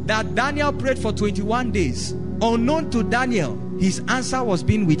 listen, that Daniel prayed for 21 days. Unknown to Daniel, his answer was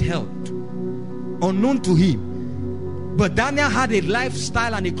being withheld. Unknown to him. But Daniel had a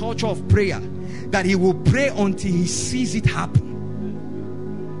lifestyle and a culture of prayer, that he will pray until he sees it happen.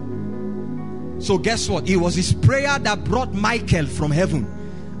 So guess what? It was his prayer that brought Michael from heaven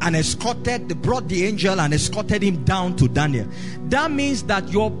and brought the angel and escorted him down to Daniel. That means that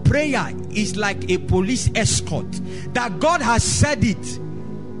your prayer is like a police escort. That God has said it,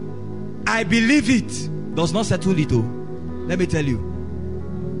 I believe it, does not settle it. Oh, let me tell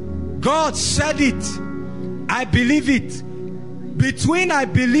you, God said it, I believe it. Between I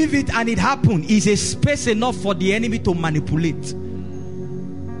believe it and it happened is a space enough for the enemy to manipulate.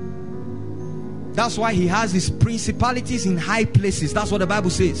 That's why he has his principalities in high places. That's what the Bible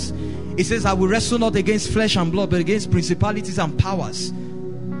says. It says, I will wrestle not against flesh and blood, but against principalities and powers,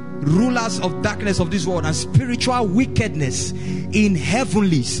 rulers of darkness of this world, and spiritual wickedness in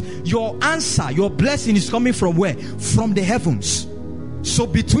heavenlies. Your answer, your blessing is coming from where? From the heavens. So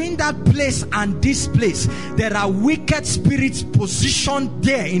between that place and this place, there are wicked spirits positioned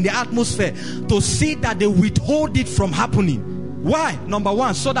there in the atmosphere to see that they withhold it from happening. Why? Number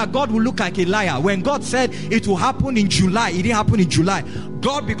one, so that God will look like a liar. When God said it will happen in July, it didn't happen in July.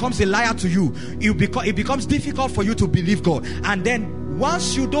 God becomes a liar to you. It becomes difficult for you to believe God. And then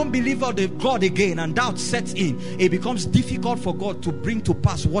once you don't believe God again and doubt sets in, it becomes difficult for God to bring to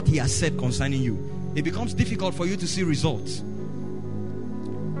pass what he has said concerning you. It becomes difficult for you to see results.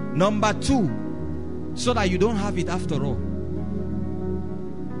 Number two, so that you don't have it after all.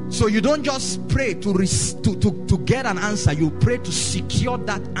 So you don't just pray to get an answer. You pray to secure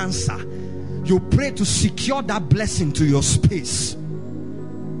that answer. You pray to secure that blessing to your space.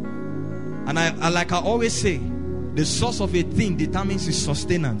 And I like I always say, the source of a thing determines its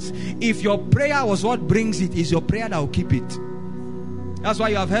sustenance. If your prayer was what brings it, is your prayer that will keep it. That's why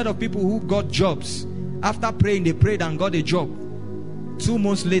you have heard of people who got jobs. After praying, they prayed and got a job. 2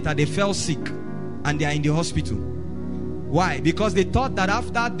 months later, they fell sick and they are in the hospital. Why? Because they thought that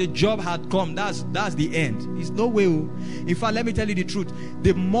after the job had come, that's the end. It's no way. In fact, let me tell you the truth.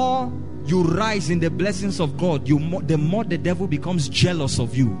 The more you rise in the blessings of God, the more the devil becomes jealous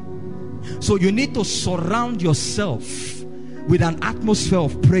of you. So you need to surround yourself with an atmosphere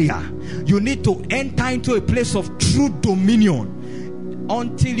of prayer. You need to enter into a place of true dominion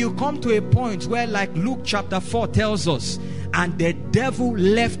until you come to a point where, like Luke chapter 4 tells us, and the devil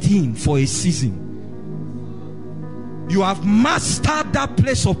left him for a season. You have mastered that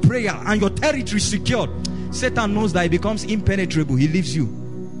place of prayer and your territory secured. Satan knows that it becomes impenetrable. He leaves you.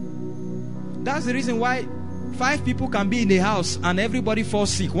 That's the reason why 5 people can be in the house and everybody falls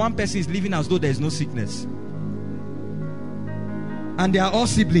sick. One person is living as though there is no sickness. And they are all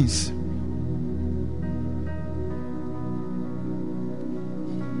siblings.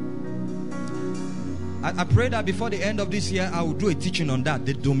 I pray that before the end of this year, I will do a teaching on that.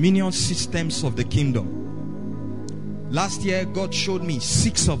 The dominion systems of the kingdom. Last year, God showed me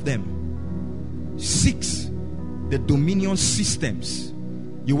 6 of them. 6. The dominion systems.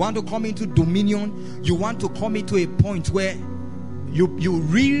 You want to come into dominion. You want to come into a point where you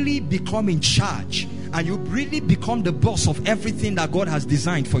really become in charge. And you really become the boss of everything that God has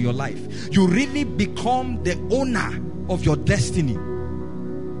designed for your life. You really become the owner of your destiny.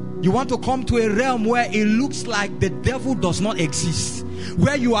 You want to come to a realm where it looks like the devil does not exist.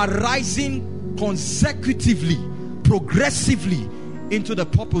 Where you are rising consecutively, progressively into the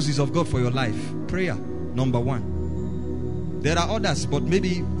purposes of God for your life. Prayer, number 1. There are others, but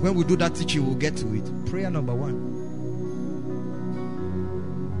maybe when we do that teaching, we'll get to it. Prayer, number 1.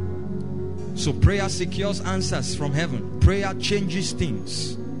 So prayer secures answers from heaven. Prayer changes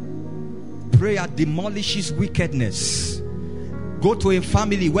things. prayer demolishes wickedness. Go to a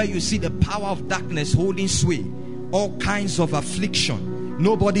family where you see the power of darkness holding sway, all kinds of affliction.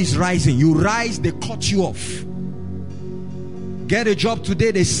 Nobody's rising. You rise, they cut you off. Get a job today,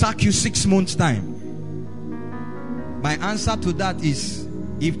 they sack you 6 months' time. My answer to that is,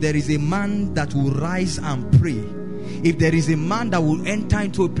 if there is a man that will rise and pray, if there is a man that will enter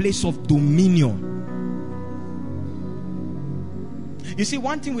into a place of dominion. You see,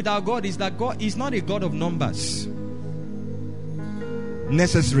 one thing with our God is that God is not a God of numbers.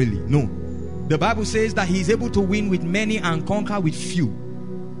 Necessarily, no. The Bible says that he is able to win with many and conquer with few.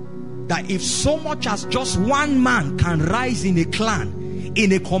 That if so much as just one man can rise in a clan,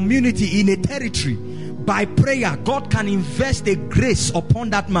 in a community, in a territory, by prayer, God can invest a grace upon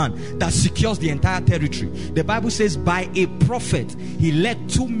that man that secures the entire territory. The Bible says by a prophet, he led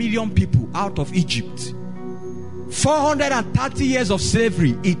 2 million people out of Egypt. 430 years of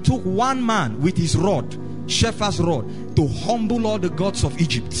slavery, it took one man with his rod, shepherd's rod, to humble all the gods of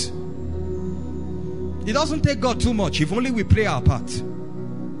Egypt. It doesn't take God too much if only we play our part.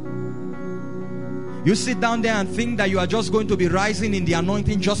 You sit down there and think that you are just going to be rising in the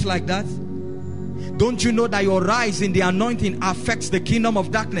anointing just like that. Don't you know that your rise in the anointing affects the kingdom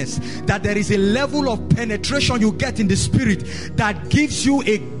of darkness? That there is a level of penetration you get in the spirit that gives you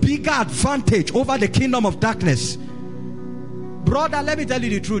a bigger advantage over the kingdom of darkness. Brother, let me tell you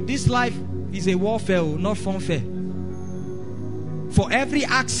the truth. This life is a warfare, not funfair. For every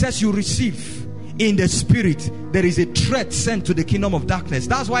access you receive in the spirit, there is a threat sent to the kingdom of darkness.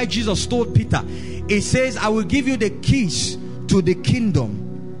 That's why Jesus told Peter, he says, I will give you the keys to the kingdom.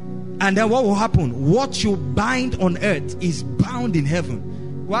 And then what will happen? What you bind on earth is bound in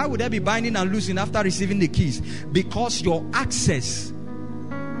heaven. Why would there be binding and loosing after receiving the keys? Because your access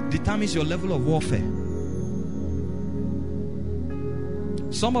determines your level of warfare.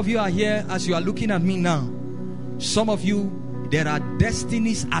 Some of you are here as you are looking at me now. Some of you, there are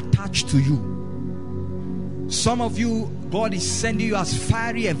destinies attached to you. Some of you, God is sending you as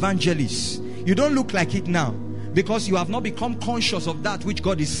fiery evangelists. You don't look like it now, because you have not become conscious of that which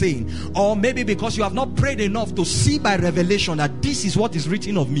God is saying, or maybe because you have not prayed enough to see by revelation that this is what is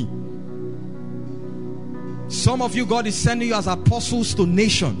written of me. Some of you, God is sending you as apostles to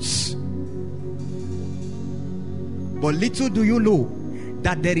nations. But little do you know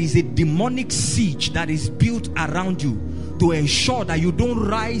that there is a demonic siege that is built around you to ensure that you don't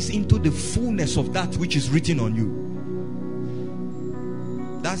rise into the fullness of that which is written on you.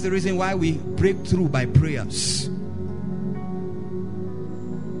 That's the reason why we break through by prayers.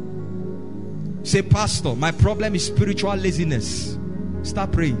 Say, Pastor, my problem is spiritual laziness.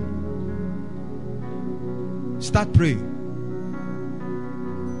 Start praying. Start praying.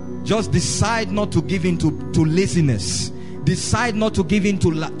 Just decide not to give in to laziness. Decide not to give in to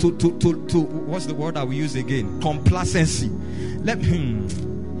what's the word I will use again? Complacency.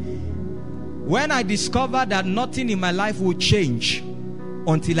 When I discovered that nothing in my life would change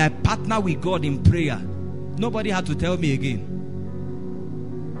until I partner with God in prayer, nobody had to tell me again.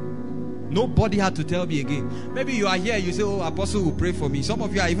 Nobody had to tell me again. Maybe you are here, you say, oh, Apostle will pray for me. Some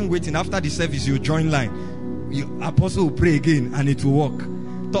of you are even waiting after the service, you join line. Apostle will pray again and it will work.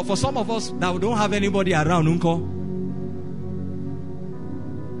 But for some of us that we don't have anybody around, uncle.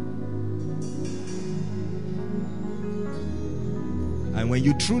 And when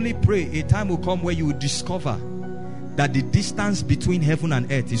you truly pray, a time will come where you will discover that the distance between heaven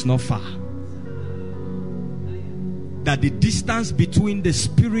and earth is not far. That the distance between the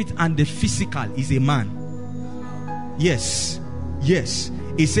spirit and the physical is a man. Yes. Yes.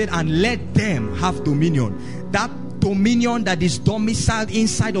 He said, and let them have dominion. That dominion that is domiciled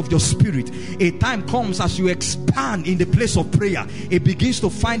inside of your spirit, a time comes as you expand in the place of prayer, it begins to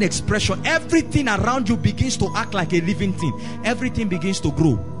find expression. Everything around you begins to act like a living thing. Everything begins to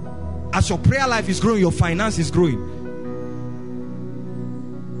grow. As your prayer life is growing, your finance is growing.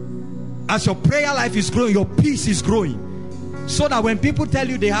 As your prayer life is growing, your peace is growing. So that when people tell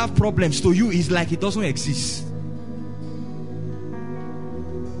you they have problems, to you it's like it doesn't exist.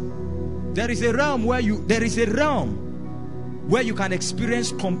 There is a realm where you can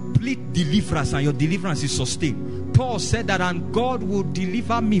experience complete deliverance, and your deliverance is sustained. Paul said that, and God will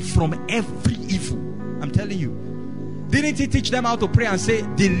deliver me from every evil. I'm telling you. Didn't he teach them how to pray and say,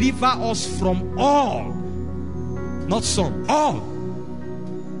 deliver us from all? Not some, all.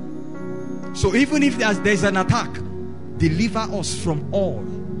 So even if there's an attack, deliver us from all.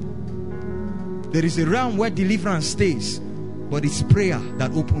 There is a realm where deliverance stays, but it's prayer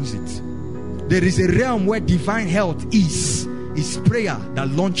that opens it. There is a realm where divine health is, It's prayer that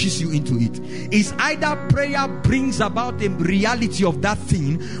launches you into it. It's either prayer brings about a reality of that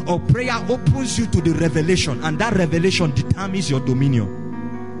thing, or prayer opens you to the revelation, and that revelation determines your dominion.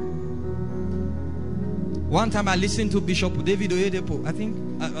 One time I listened to Bishop David Oyedepo, I think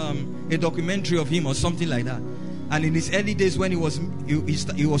a documentary of him or something like that. And in his early days, when he was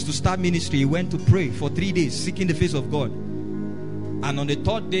to start ministry, he went to pray for 3 days, seeking the face of God. And on the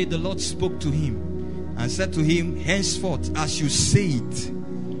third day, the Lord spoke to him and said to him, henceforth, as you say it,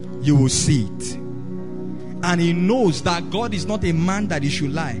 you will see it. And he knows that God is not a man that he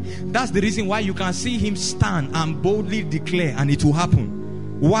should lie. That's the reason why you can see him stand and boldly declare, and it will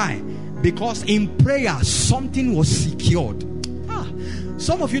happen. Why? Because in prayer, something was secured.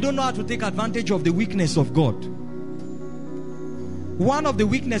 Some of you don't know how to take advantage of the weakness of God. One of the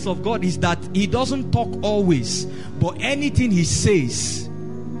weaknesses of God is that he doesn't talk always, but anything he says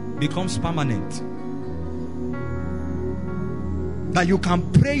becomes permanent. That you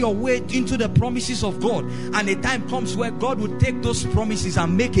can pray your way into the promises of God, and a time comes where God will take those promises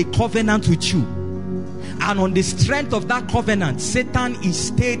and make a covenant with you. And on the strength of that covenant, Satan is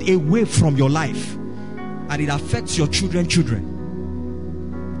stayed away from your life, and it affects your children.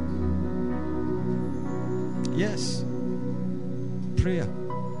 Yes. Prayer.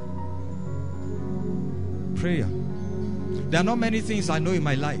 There are not many things I know in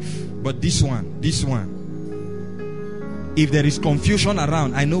my life, but this one. If there is confusion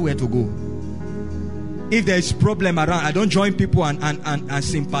around, I know where to go. If there is problem around, I don't join people and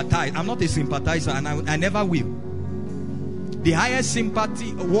sympathize. I'm not a sympathizer, and I never will. The highest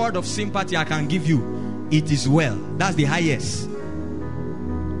sympathy, word of sympathy I can give you, it is well. That's the highest.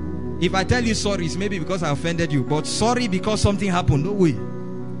 If I tell you sorry, it's maybe because I offended you, but sorry because something happened, no way.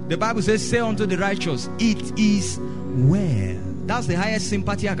 The Bible says, say unto the righteous, it is well. That's the highest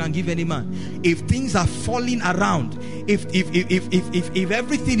sympathy I can give any man. If things are falling around, if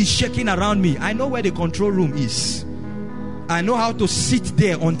everything is shaking around me, I know where the control room is. I know how to sit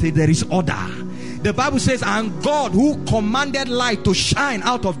there until there is order. The Bible says, and God who commanded light to shine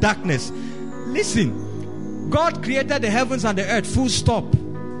out of darkness. Listen, God created the heavens and the earth, full stop.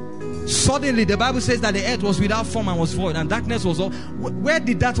 Suddenly the Bible says that the earth was without form and was void, and darkness was all. Where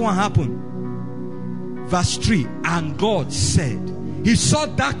did that one happen? Verse 3, and God said, he saw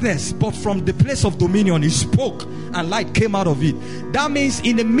darkness, but from the place of dominion he spoke, and light came out of it. That means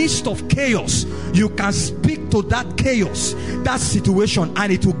in the midst of chaos, you can speak to that chaos, that situation,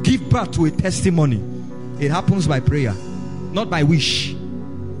 and it will give birth to a testimony. It happens by prayer, not by wish.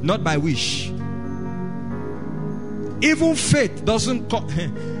 Not by wish. Even faith doesn't come.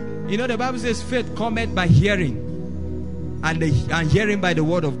 You know, the Bible says faith cometh by hearing, and hearing by the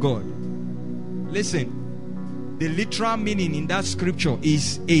word of God. Listen, the literal meaning in that scripture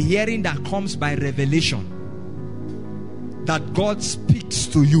is a hearing that comes by revelation, that God speaks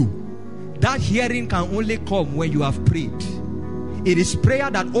to you. That hearing can only come when you have prayed. It is prayer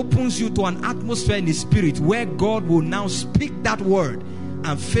that opens you to an atmosphere in the spirit where God will now speak that word,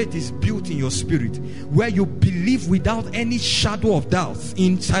 and faith is built in your spirit, where you believe without any shadow of doubt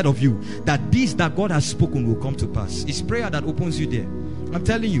inside of you that this that God has spoken will come to pass. It's prayer that opens you there. I'm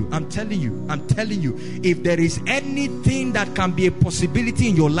telling you, if there is anything that can be a possibility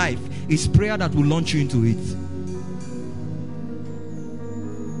in your life, it's prayer that will launch you into it.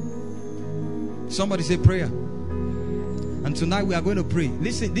 Somebody say prayer. And tonight we are going to pray.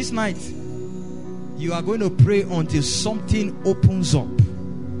 Listen, this night you are going to pray until something opens up.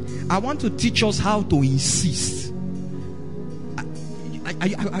 I want to teach us how to insist.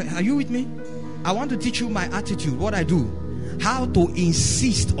 Are you with me? I want to teach you my attitude, what I do. How to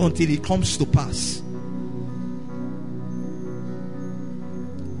insist until it comes to pass.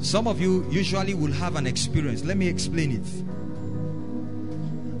 Some of you usually will have an experience. Let me explain it.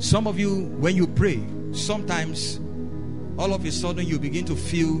 Some of you, when you pray, sometimes all of a sudden you begin to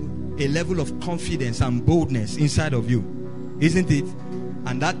feel a level of confidence and boldness inside of you, isn't it?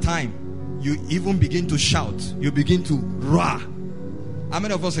 And that time you even begin to shout, you begin to roar. How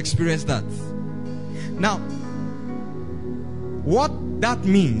many of us experience that? Now, what that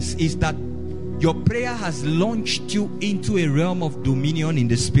means is that your prayer has launched you into a realm of dominion in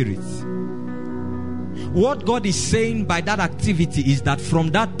the spirit. What God is saying by that activity is that from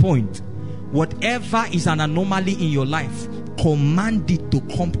that point, whatever is an anomaly in your life, command it to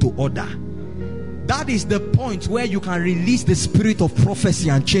come to order. That is the point where you can release the spirit of prophecy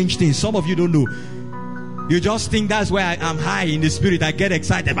and change things. Some of you don't know. You just think that's where I am high in the spirit. I get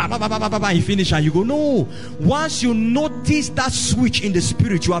excited. You finish and you go, no. Once you notice that switch in the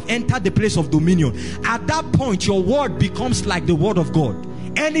spirit, you have entered the place of dominion. At that point, your word becomes like the word of God.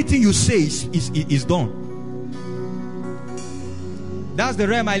 Anything you say is done. That's the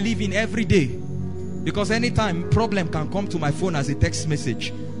realm I live in every day. Because anytime problem can come to my phone as a text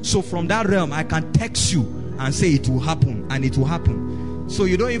message. So from that realm, I can text you and say it will happen, and it will happen. So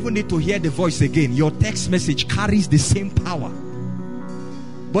you don't even need to hear the voice again. Your text message carries the same power.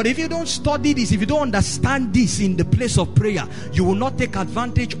 But if you don't study this, if you don't understand this in the place of prayer, you will not take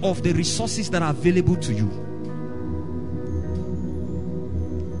advantage of the resources that are available to you.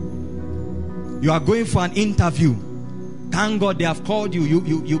 You are going for an interview. Thank God they have called you.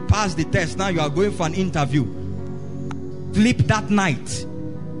 You passed the test. Now you are going for an interview. Sleep that night,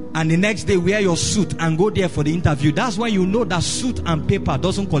 and the next day wear your suit and go there for the interview. That's when you know that suit and paper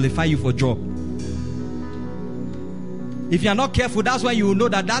doesn't qualify you for job. If you are not careful, that's when you will know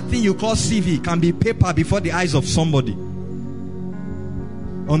that that thing you call CV can be paper before the eyes of somebody.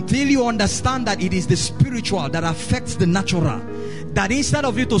 Until you understand that it is the spiritual that affects the natural, that instead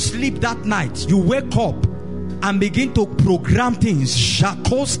of you to sleep that night, you wake up and begin to program things.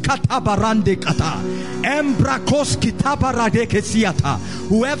 Whoever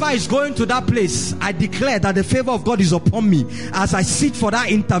is going to that place, I declare that the favor of God is upon me. As I sit for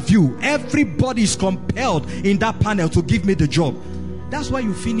that interview, everybody is compelled in that panel to give me the job. That's why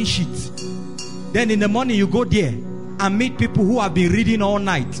you finish it. Then in the morning you go there and meet people who have been reading all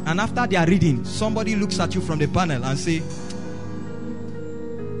night, and after they are reading, somebody looks at you from the panel and say,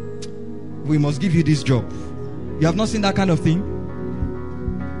 we must give you this job. You have not seen that kind of thing?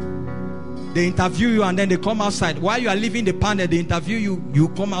 They interview you and then they come outside. While you are leaving the panel, they interview you. You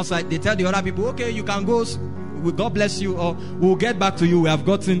come outside. They tell the other people, okay, you can go. God bless you, or we'll get back to you. We have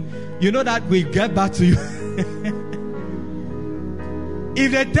gotten. You know that we'll get back to you.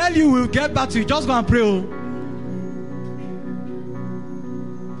 If they tell you we'll get back to you, just go and pray.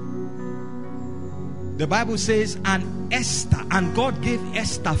 The Bible says, and Esther, and God gave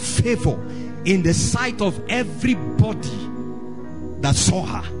Esther favor in the sight of everybody that saw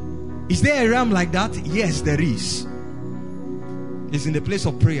her. Is there a realm like that? Yes, there is. It's in the place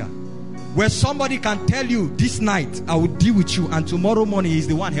of prayer, where somebody can tell you, this night I will deal with you, and tomorrow morning is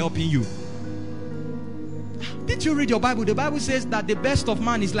the one helping you. Did you read your Bible? The Bible says that the best of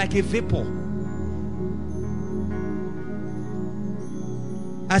man is like a vapor.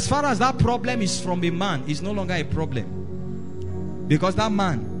 As far as that problem is from a man, it's no longer a problem, because that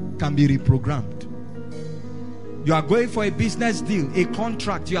man can be reprogrammed. You are going for a business deal, a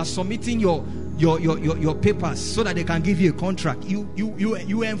contract. You are submitting your papers so that they can give you a contract.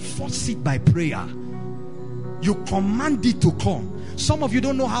 You enforce it by prayer. You command it to come. Some of you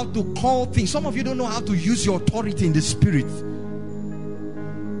don't know how to call things. Some of you don't know how to use your authority in the spirit.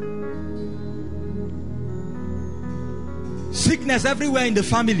 Sickness everywhere in the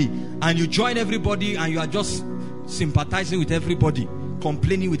family, and you join everybody and you are just sympathizing with everybody,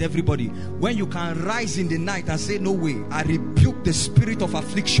 complaining with everybody, when you can rise in the night and say, no way, I rebuke the spirit of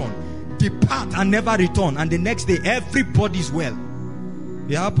affliction, depart and never return, and the next day everybody's well.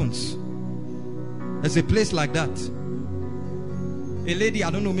 It happens. There's a place like that. A lady, I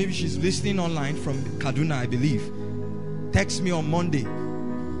don't know, maybe she's listening online from Kaduna, I believe, text me on Monday.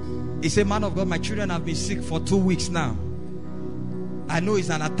 He said, man of God, my children have been sick for 2 weeks now. I know it's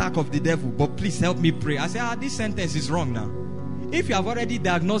an attack of the devil, but please help me pray. I said, this sentence is wrong now. If you have already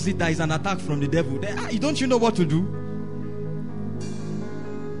diagnosed it that it's an attack from the devil, then don't you know what to do?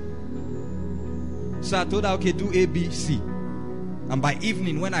 So I told her, okay, do A, B, C. And by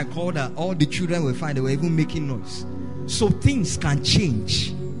evening, when I called her, all the children were fine. They were even making noise. So things can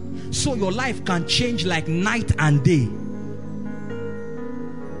change. So your life can change like night and day.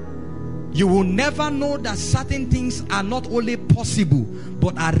 You will never know that certain things are not only possible,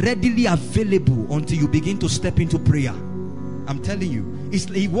 but are readily available until you begin to step into prayer. I'm telling you,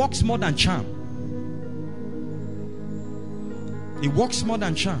 it works more than charm. It works more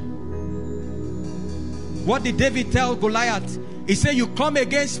than charm. What did David tell Goliath? He said, you come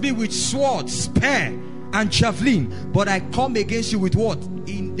against me with sword, spear, and javelin, but I come against you with what?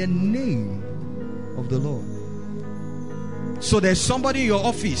 In the name of the Lord. So there's somebody in your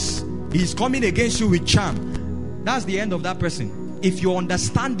office, he's coming against you with charm. That's the end of that person. If you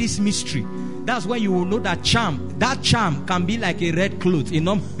understand this mystery, that's when you will know that charm can be like a red cloth. You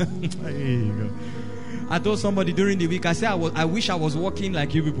know? I told somebody during the week, I said, I wish I was working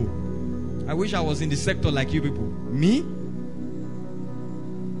like you people. I wish I was in the sector like you people. Me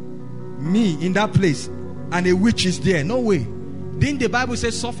in that place, and a witch is there. No way. Didn't the Bible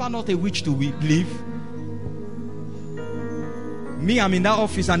say, suffer not a witch to live? Me, I'm in that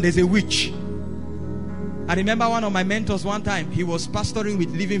office and there's a witch. I remember one of my mentors one time, he was pastoring with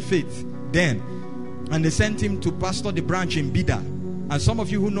Living Faith then, and they sent him to pastor the branch in Bida. And some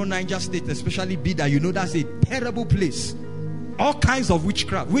of you who know Niger State, especially Bida, you know that's a terrible place. All kinds of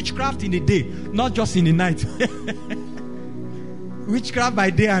witchcraft. Witchcraft in the day, not just in the night. Witchcraft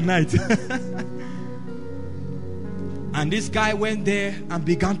by day and night. And this guy went there and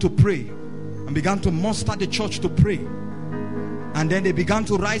began to pray. And began to muster the church to pray. And then they began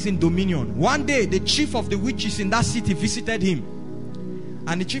to rise in dominion. One day, the chief of the witches in that city visited him.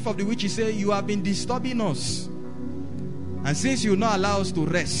 And the chief of the witches said, you have been disturbing us. And since you will not allow us to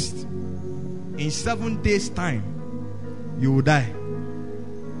rest, in 7 days' time, you will die.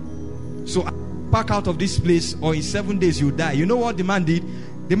 So back out of this place, or in 7 days you will die. You know what the man did?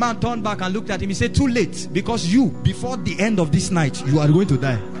 The man turned back and looked at him. He said, too late, because you, before the end of this night, you are going to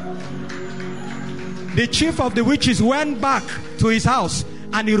die. The chief of the witches went back to his house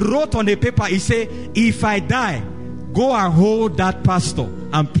and he wrote on a paper. He said, if I die, go and hold that pastor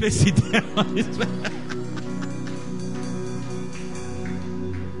and place it there on his back.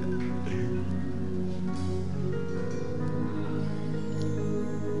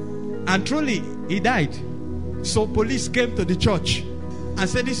 And truly, he died. So police came to the church and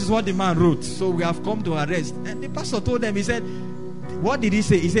said, this is what the man wrote. So we have come to arrest. And the pastor told them, he said, what did he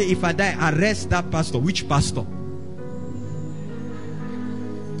say? He said, if I die, arrest that pastor. Which pastor?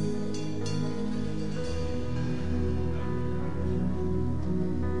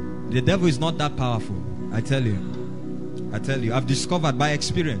 The devil is not that powerful. I tell you. I tell you. I've discovered by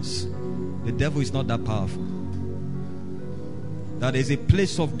experience, the devil is not that powerful. That is a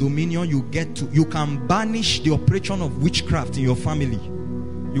place of dominion you get to. You can banish the operation of witchcraft in your family.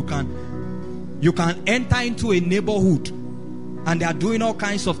 You can enter into a neighborhood and they are doing all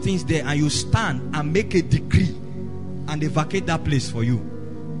kinds of things there, and you stand and make a decree and they vacate that place for you.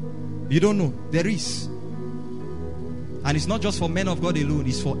 You don't know. There is. And it's not just for men of God alone.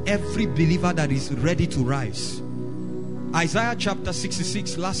 It's for every believer that is ready to rise. Isaiah chapter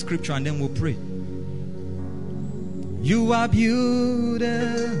 66, last scripture, and then we'll pray. You are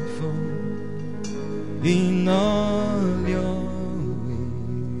beautiful in all your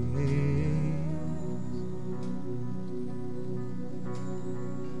ways.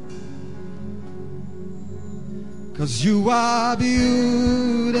 'Cause you are beautiful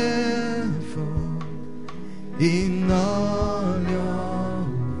in all your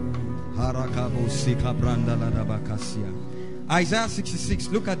ways. Isaiah 66,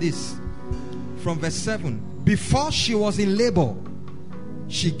 look at this. From verse 7. Before she was in labor,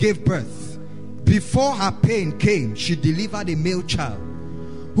 she gave birth. Before her pain came, she delivered a male child.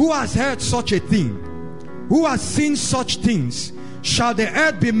 Who has heard such a thing? Who has seen such things? Shall the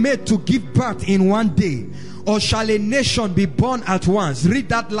earth be made to give birth in one day? Or shall a nation be born at once? Read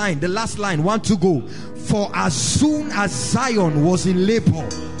that line, the last line, 1 to go. For as soon as Zion was in labor,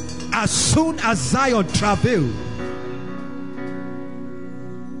 as soon as Zion travailed,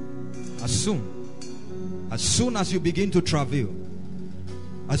 as soon as you begin to travail,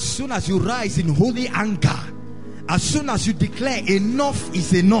 as soon as you rise in holy anger, as soon as you declare enough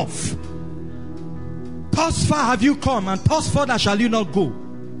is enough, thus far have you come, and thus further shall you not go.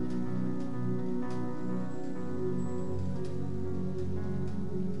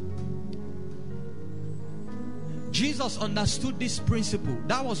 Jesus understood this principle.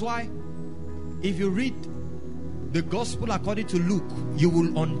 That was why, if you read the gospel according to Luke, you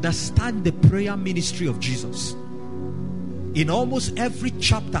will understand the prayer ministry of Jesus. In almost every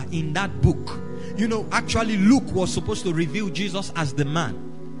chapter in that book, you know, actually Luke was supposed to reveal Jesus as the man.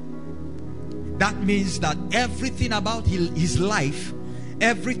 That means that everything about his life,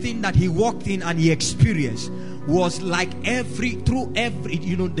 everything that he walked in and he experienced, was like through every,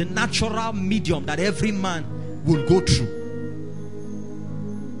 you know, the natural medium that every man will go through.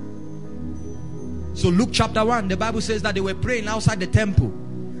 So Luke chapter 1, the Bible says that they were praying outside the temple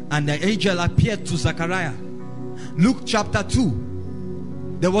and the angel appeared to Zechariah. Luke chapter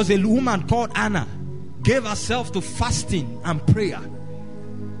 2, there was a woman called Anna, gave herself to fasting and prayer.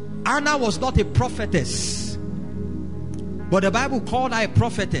 Anna was not a prophetess, but the Bible called her a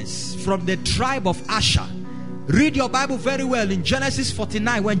prophetess from the tribe of Asher. Read your Bible very well in Genesis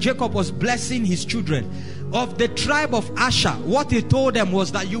 49, when Jacob was blessing his children. Of the tribe of Asher, what he told them was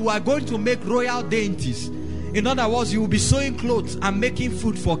that you are going to make royal dainties. In other words, you will be sewing clothes and making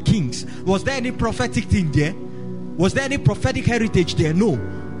food for kings. Was there any prophetic thing there? Was there any prophetic heritage there? No.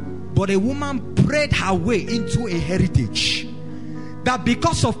 But a woman prayed her way into a heritage. That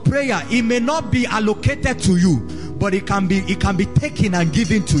because of prayer, it may not be allocated to you, but it can be taken and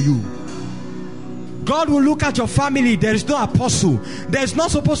given to you. God will look at your family. There is no apostle. There is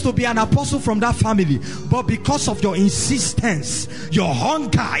not supposed to be an apostle from that family. But because of your insistence, your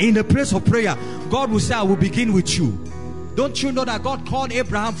hunger in the place of prayer, God will say, I will begin with you. Don't you know that God called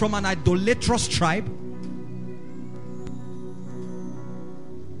Abraham from an idolatrous tribe?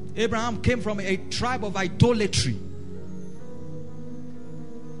 Abraham came from a tribe of idolatry.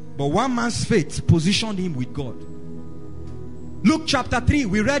 But one man's faith positioned him with God. Luke chapter 3,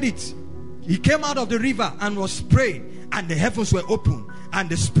 we read it. He came out of the river and was praying, and the heavens were open, and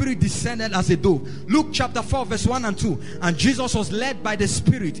the Spirit descended as a dove. Luke chapter 4 verse 1 and 2. And Jesus was led by the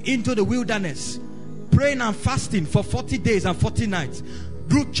Spirit into the wilderness, praying and fasting for 40 days and 40 nights.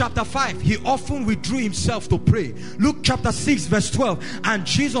 Luke chapter 5, he often withdrew himself to pray. Luke chapter 6 verse 12. And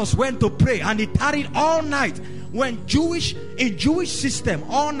Jesus went to pray, and he tarried all night. When in Jewish system,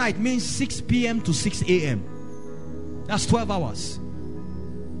 all night means 6 p.m. to 6 a.m. That's 12 hours.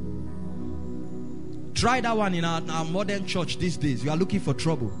 Try that one in our modern church these days. You are looking for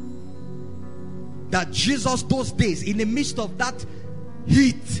trouble. That Jesus those days, in the midst of that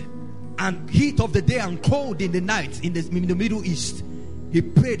heat of the day and cold in the night in the Middle East, he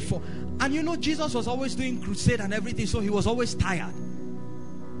prayed for. And you know, Jesus was always doing crusade and everything, so he was always tired.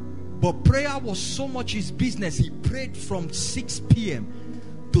 But prayer was so much his business. He prayed from 6 p.m.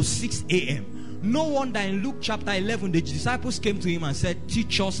 to 6 a.m. No wonder in Luke chapter 11, the disciples came to him and said,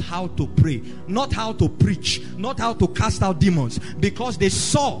 teach us how to pray. Not how to preach, not how to cast out demons. Because they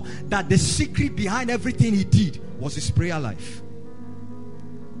saw that the secret behind everything he did was his prayer life.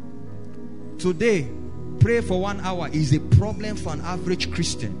 Today, pray for 1 hour is a problem for an average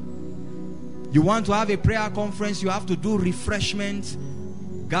Christian. You want to have a prayer conference, you have to do refreshments,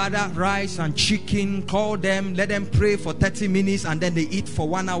 gather rice and chicken, call them, let them pray for 30 minutes, and then they eat for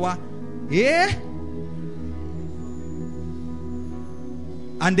 1 hour. Yeah?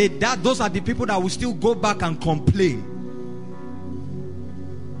 And those are the people that will still go back and complain.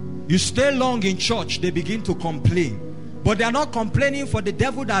 You stay long in church, they begin to complain. But they are not complaining for the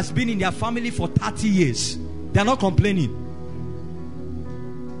devil that has been in their family for 30 years. They are not complaining.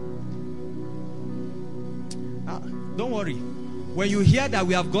 Don't worry. When you hear that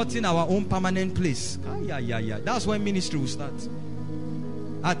we have gotten our own permanent place, that's when ministry will start.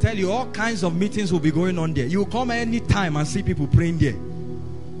 I tell you, all kinds of meetings will be going on there. You come any time and see people praying there.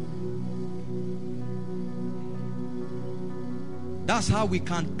 That's how we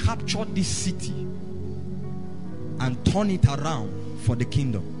can capture this city and turn it around for the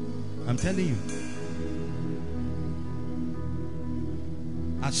kingdom. I'm telling you.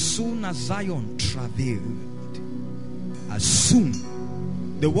 As soon as Zion travailed, as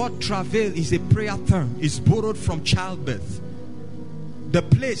soon. The word travail is a prayer term. It's borrowed from childbirth. The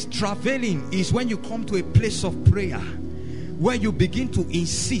place, travailing, is when you come to a place of prayer where you begin to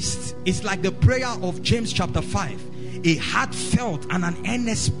insist. It's like the prayer of James chapter 5. A heartfelt and an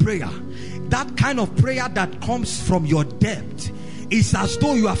earnest prayer. That kind of prayer that comes from your depth. It's as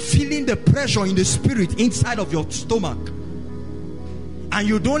though you are feeling the pressure in the spirit inside of your stomach. And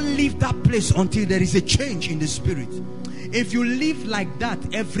you don't leave that place until there is a change in the spirit. If you live like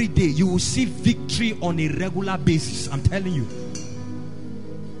that every day, you will see victory on a regular basis. I'm telling you.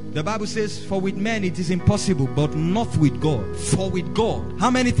 The Bible says, for with men it is impossible, but not with God. For with God, how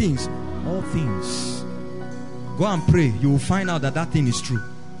many things? All things. Go and pray. You will find out that that thing is true.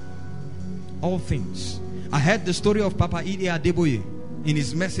 All things. I heard the story of Papa Ide Adeboye. In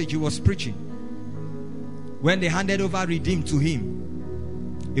his message he was preaching. When they handed over Redeem to him,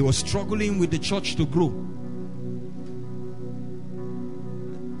 he was struggling with the church to grow.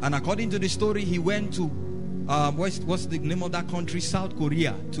 And according to the story, he went to what's the name of that country? South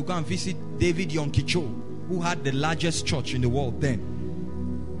Korea, to go and visit David Yonkicho, who had the largest church in the world then.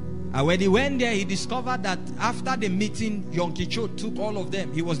 And when he went there, he discovered that after the meeting, Yonkicho took all of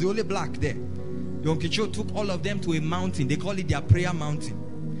them. He was the only black there. Yonkicho took all of them to a mountain. They call it their prayer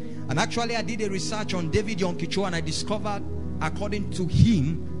mountain. And actually, I did a research on David Yonkicho, and I discovered, according to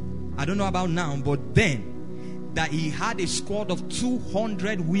him, I don't know about now, but then, that he had a squad of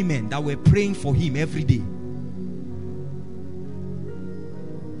 200 women that were praying for him every day.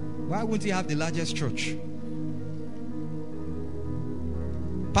 Why wouldn't he have the largest church?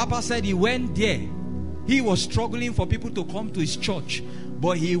 Papa said he went there. He was struggling for people to come to his church.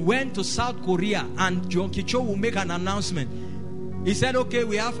 But he went to South Korea, and Yonkicho will make an announcement. He said, okay,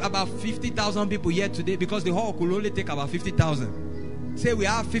 we have about 50,000 people here today, because the hall could only take about 50,000. Say we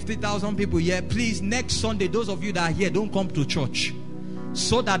have 50,000 people here. Please, next Sunday, those of you that are here, don't come to church,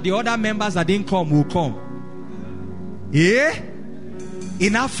 so that the other members that didn't come will come. Yeah?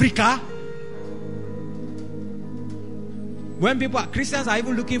 In Africa, when Christians are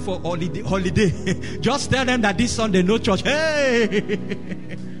even looking for holiday, just tell them that this Sunday no church. Hey!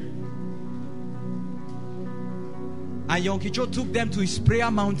 And Yonkicho took them to his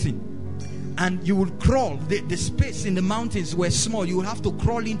prayer mountain. And you will crawl. The space in the mountains were small. You will have to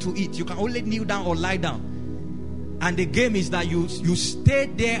crawl into it. You can only kneel down or lie down. And the game is that you stay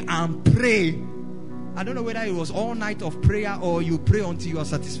there and pray. I don't know whether it was all night of prayer or you pray until you are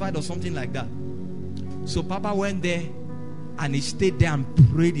satisfied or something like that. So Papa went there and he stayed there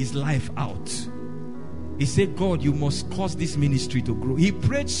and prayed his life out. He said, God, you must cause this ministry to grow. He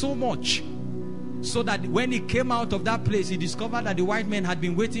prayed so much so that when he came out of that place, he discovered that the white men had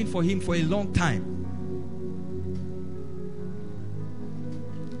been waiting for him for a long time.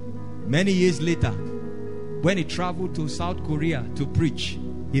 Many years later, when he traveled to South Korea to preach,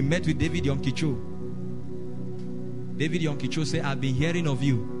 he met with David Yonkicho. David Yonkicho said, I've been hearing of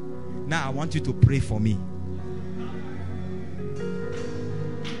you. Now I want you to pray for me.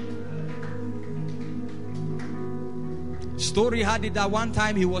 Story had it that one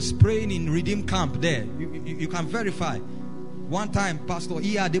time he was praying in Redeem Camp there. You can verify. One time, Pastor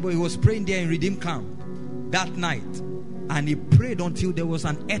E.R. Debo, he was praying there in Redeem Camp that night. And he prayed until there was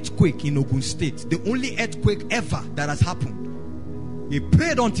an earthquake in Ogun State. The only earthquake ever that has happened. He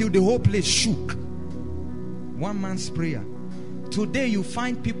prayed until the whole place shook. One man's prayer. Today you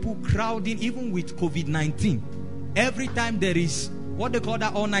find people crowding even with COVID-19. Every time there is what they call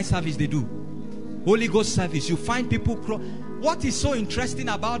that all-night service they do. Holy Ghost service. You find people what is so interesting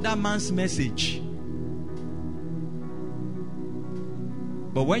about that man's message?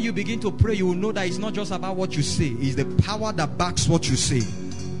 But when you begin to pray, you will know that it's not just about what you say. It's the power that backs what you say.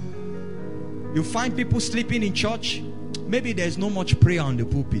 You find people sleeping in church. Maybe there's no much prayer on the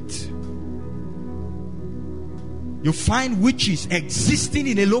pulpit. You find witches existing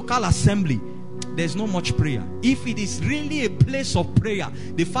in a local assembly. There's no much prayer. If it is really a place of prayer,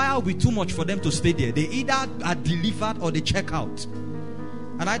 the fire will be too much for them to stay there. They either are delivered or they check out.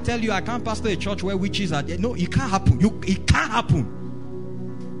 And I tell you, I can't pastor a church where witches are there. No, it can't happen. It can't happen.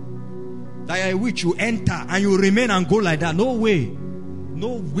 That you're a witch, you enter and you remain and go like that. No way.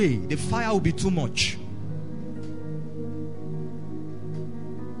 No way. The fire will be too much.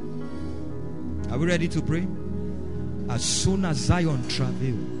 Are we ready to pray? As soon as Zion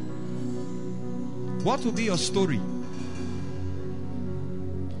travail. What will be your story?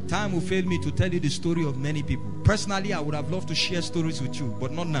 Time will fail me to tell you the story of many people. Personally, I would have loved to share stories with you,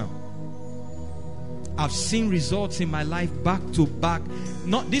 but not now. I've seen results in my life back to back.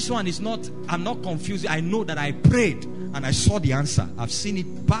 This one is not, I'm not confused. I know that I prayed and I saw the answer. I've seen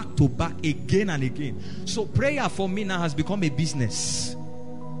it back to back again and again. So prayer for me now has become a business.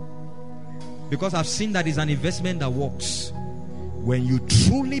 Because I've seen that it's an investment that works. When you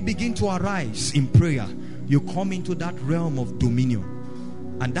truly begin to arise in prayer, you come into that realm of dominion.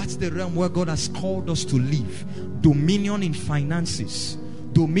 And that's the realm where God has called us to live. Dominion in finances.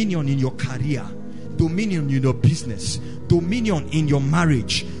 Dominion in your career. Dominion in your business. Dominion in your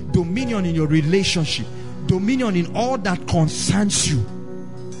marriage. Dominion in your relationship. Dominion in all that concerns you.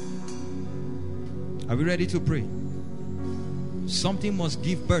 Are we ready to pray? Something must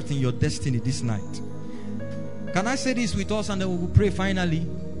give birth in your destiny this night. Can I say this with us and then we will pray finally?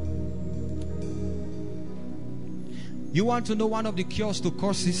 You want to know one of the cures to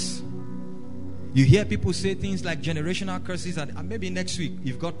curses? You hear people say things like generational curses, and maybe next week,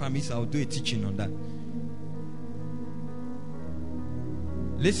 if God permits, I'll do a teaching on that.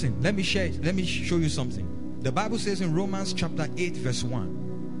 Listen, let me show you something. The Bible says in Romans chapter 8 verse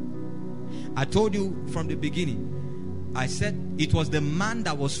 1. I told you from the beginning, I said it was the man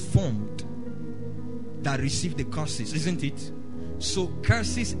that was formed that received the curses, isn't it? So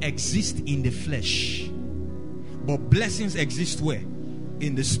curses exist in the flesh, but blessings exist where?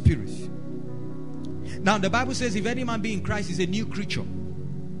 In the spirit. Now the Bible says if any man be in Christ, is a new creature,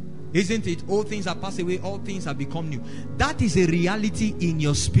 isn't it? All things are passed away, all things have become new. That is a reality in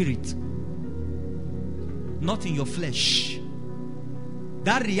your spirit, not in your flesh.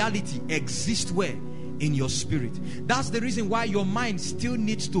 That reality exists where? In your spirit. That's the reason why your mind still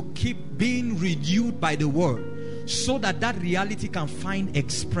needs to keep being renewed by the word, so that that reality can find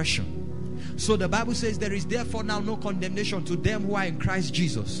expression. So the Bible says there is therefore now no condemnation to them who are in Christ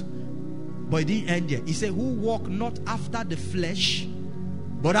Jesus. But it didn't end there. He said, who walk not after the flesh,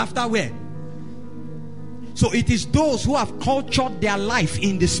 but after where? So it is those who have cultured their life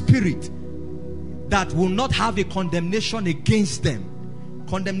in the spirit that will not have a condemnation against them.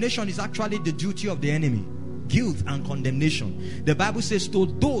 Condemnation is actually the duty of the enemy. Guilt and condemnation. The Bible says to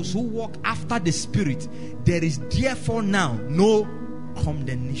those who walk after the spirit, there is therefore now no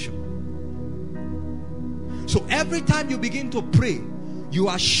condemnation. So every time you begin to pray, you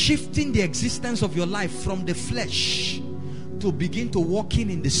are shifting the existence of your life from the flesh to begin to walking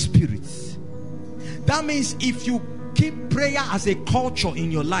in the spirit. That means if you keep prayer as a culture in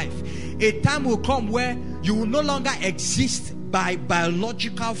your life, a time will come where you will no longer exist by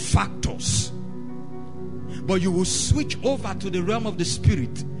biological factors, But you will switch over to the realm of the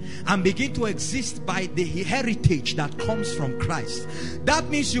spirit and begin to exist by the heritage that comes from Christ. That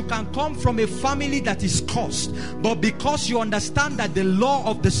means you can come from a family that is cursed, but because you understand that the law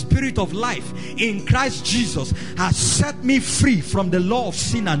of the spirit of life in Christ Jesus has set me free from the law of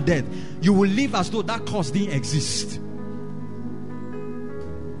sin and death, you will live as though that curse didn't exist.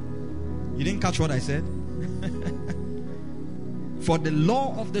 You didn't catch what I said? For the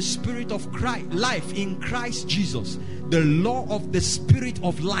law of the spirit of Christ, life in Christ Jesus, the law of the spirit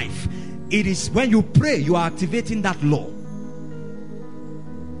of life, it is when you pray, you are activating that law.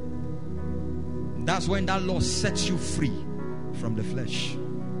 That's when that law sets you free from the flesh.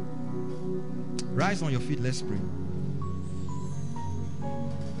 Rise on your feet, let's pray.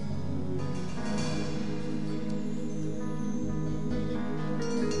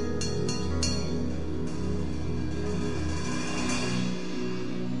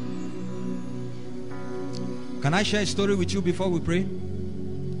 Can I share a story with you before we pray?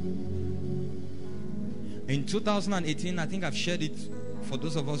 In 2018, I think I've shared it for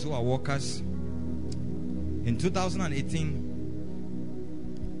those of us who are workers. In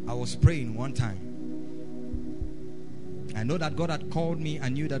 2018, I was praying one time. I know that God had called me. I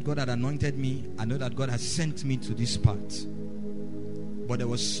knew that God had anointed me. I know that God had sent me to this part. But there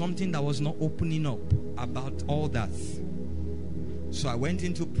was something that was not opening up about all that. So I went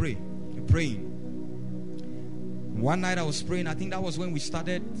into praying. One night I was praying. I think that was when we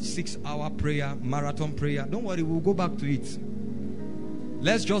started 6-hour prayer, marathon prayer. Don't worry, we'll go back to it.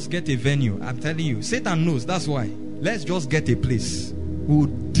 Let's just get a venue. I'm telling you, Satan knows. That's why. Let's just get a place. We'll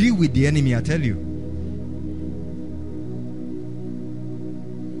deal with the enemy, I tell you.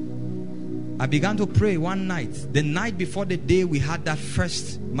 I began to pray one night. The night before the day we had that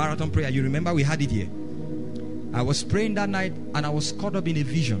first marathon prayer. You remember we had it here. I was praying that night and I was caught up in a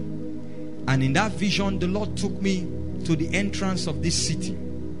vision. And in that vision, the Lord took me to the entrance of this city.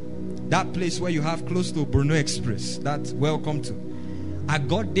 That place where you have close to Bruno Express. That's welcome to. I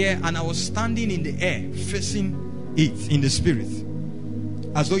got there and I was standing in the air, facing it in the spirit.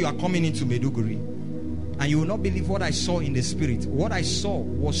 As though you are coming into Maiduguri. And you will not believe what I saw in the spirit. What I saw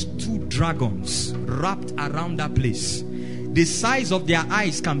was 2 dragons wrapped around that place. The size of their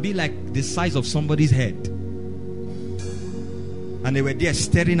eyes can be like the size of somebody's head. And they were there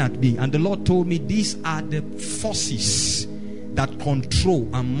staring at me. And the Lord told me these are the forces that control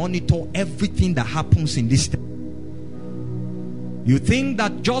and monitor everything that happens in this time. You think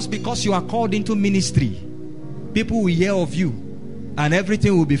that just because you are called into ministry, people will hear of you and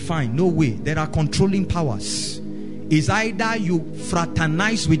everything will be fine. No way. There are controlling powers. It's either you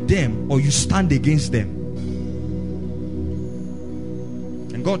fraternize with them or you stand against them.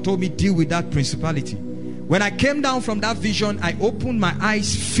 And God told me deal with that principality. When I came down from that vision, I opened my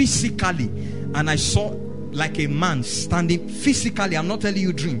eyes physically and I saw like a man standing physically. I'm not telling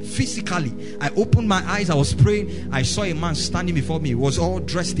you dream. Physically, I opened my eyes. I was praying. I saw a man standing before me. He was all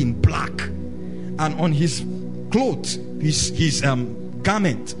dressed in black, and on his clothes, his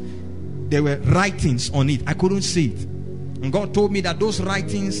garment, there were writings on it. I couldn't see it. And God told me that those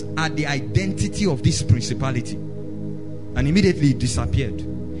writings are the identity of this principality. And immediately it disappeared.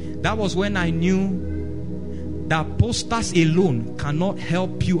 That was when I knew that posters alone cannot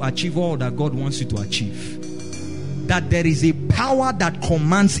help you achieve all that God wants you to achieve. That there is a power that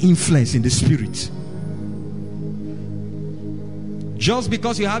commands influence in the spirit. Just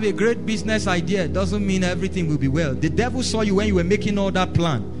because you have a great business idea doesn't mean everything will be well. The devil saw you when you were making all that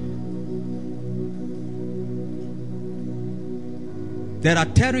plan. There are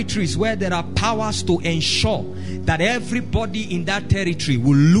territories where there are powers to ensure that everybody in that territory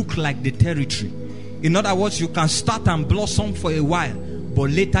will look like the territory. In other words, you can start and blossom for a while,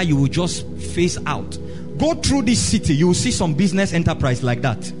 but later you will just phase out. Go through this city, you will see some business enterprise like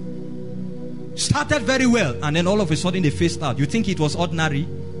that. Started very well, and then all of a sudden they phased out. You think it was ordinary?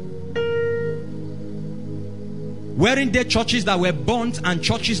 Weren't there churches that were burnt and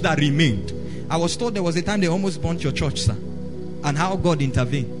churches that remained? I was told there was a time they almost burnt your church, sir. And how God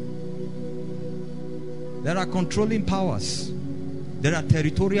intervened. There are controlling powers. There are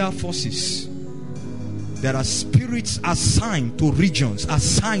territorial forces. There are spirits assigned to regions,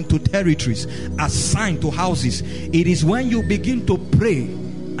 assigned to territories, assigned to houses. It is when you begin to pray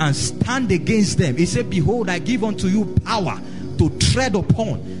and stand against them. He said, behold, I give unto you power to tread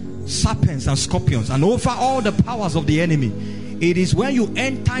upon serpents and scorpions and over all the powers of the enemy. It is when you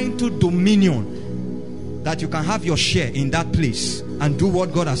enter into dominion that you can have your share in that place and do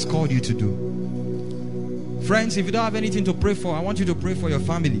what God has called you to do. Friends, if you don't have anything to pray for, I want you to pray for your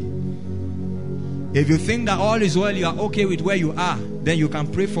family. If you think that all is well, you are okay with where you are, then you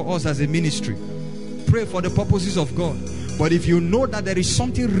can pray for us as a ministry. pray for the purposes of God. But if you know that there is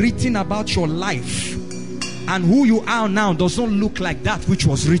something written about your life and who you are now does not look like that which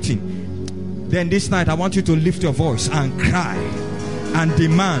was written, then this night I want you to lift your voice and cry and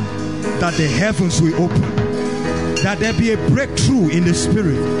demand that the heavens will open, that there be a breakthrough in the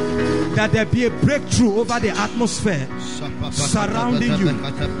spirit, that there be a breakthrough over the atmosphere surrounding you.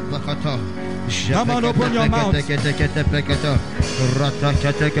 Come on, open your mouth.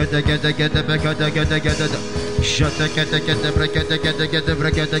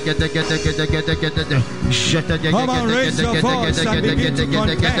 Come on, raise your voice and begin to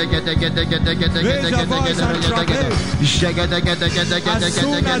contend. Raise your voice and travail. As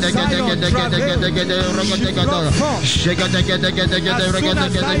soon as Zion travails, she brought forth.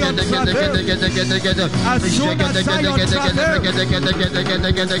 As soon as Zion travails,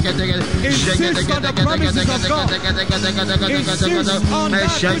 insist on the promises of God. Insist on that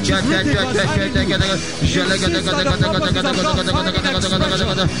which is written concerning you. Insist on the promises of God finding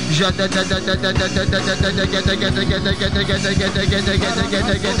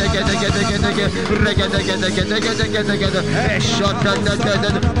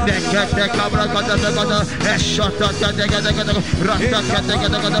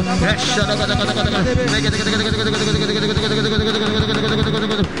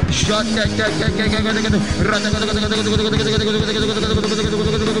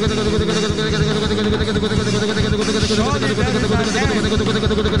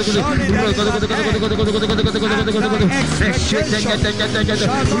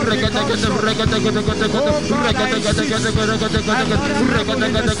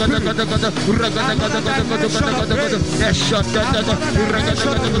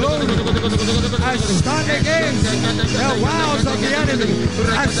I stand against the wiles of the enemy.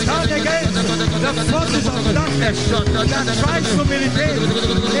 I stand against the forces of darkness that tries to militate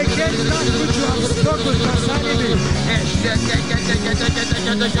against that which you have spoken concerning me.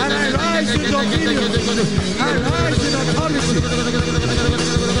 And I rise in dominion. I rise in authority.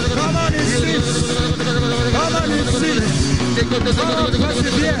 Come on, insist. Come on, insist. Come on,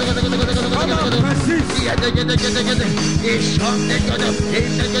 persevere. Come on, persist.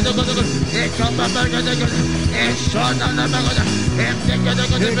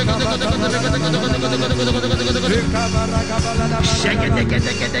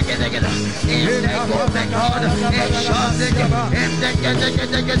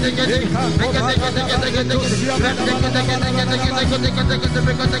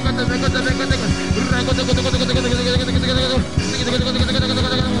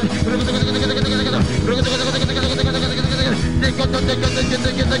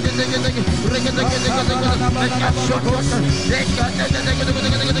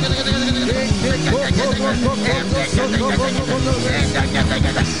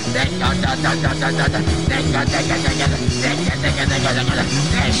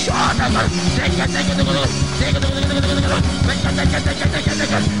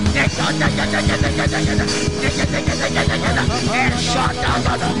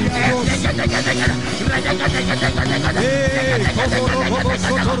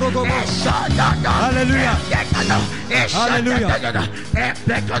 Hallelujah. Hallelujah.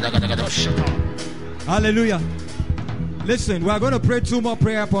 Hallelujah. Listen, we are going to pray 2 more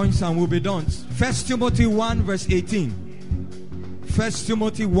prayer points and we'll be done. 1 Timothy 1 verse 18. 1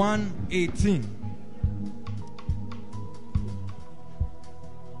 Timothy 1:18.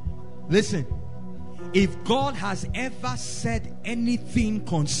 Listen, if God has ever said anything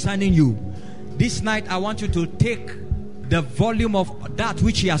concerning you, this night I want you to take the volume of that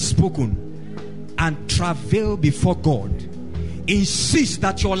which He has spoken and travail before God. Insist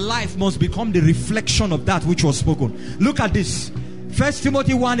that your life must become the reflection of that which was spoken. Look at this. 1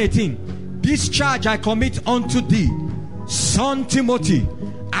 Timothy 1:18. This charge I commit unto thee, son Timothy,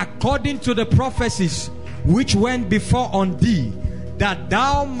 according to the prophecies which went before on thee, that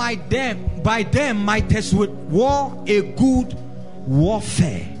thou by them mightest war a good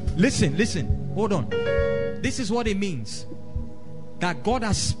warfare. Listen, hold on. This is what it means. That God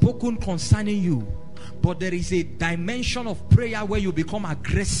has spoken concerning you, but there is a dimension of prayer where you become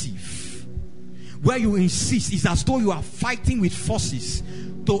aggressive, where you insist. It's as though you are fighting with forces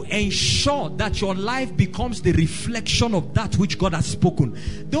to ensure that your life becomes the reflection of that which God has spoken.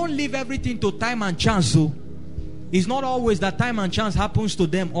 Don't leave everything to time and chance. So it's not always that time and chance happens to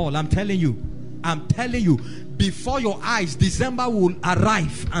them all. I'm telling you, before your eyes, December will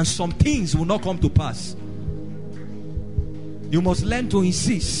arrive and some things will not come to pass. You must learn to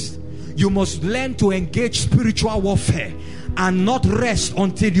insist. You must learn to engage spiritual warfare and not rest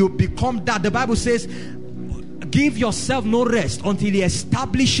until you become that. The Bible says Give yourself no rest until he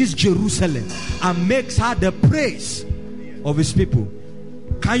establishes Jerusalem and makes her the praise of his people.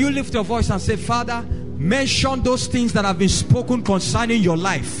 Can you lift your voice and say, Father, mention those things that have been spoken concerning your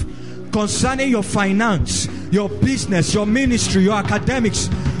life, concerning your finance, your business, your ministry, your academics,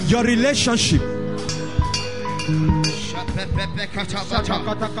 your relationship.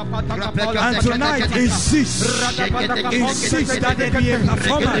 And tonight insist that there be a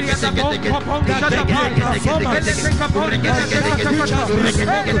performance, that there be a performance of that which has been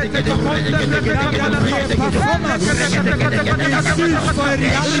spoken, that there be a performance. Insist for a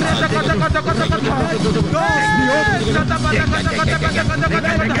reality. Doors be open.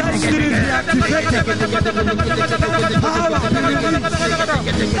 Let destinies be activated. Power be released.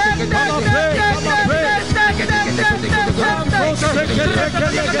 Come on, pray.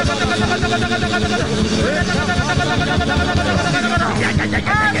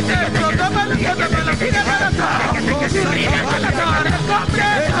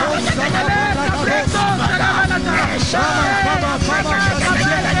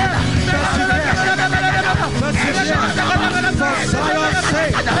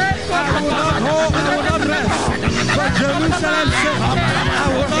 For Jerusalem's sake, I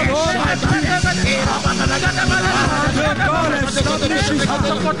will not hold my peace. May God establish his heart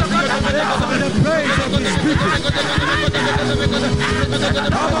in the praise of his people.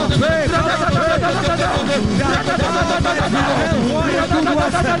 Come on, pray. That God might prevail. War a good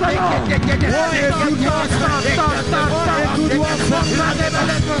warfare. War a good warfare. War a good warfare.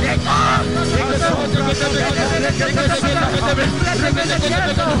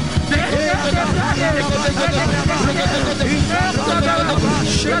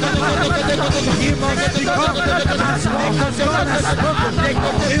 He must become as God has spoken.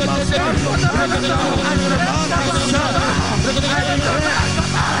 He must come as the Lord has said.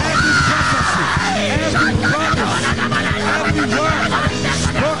 Every prophecy, every promise, every word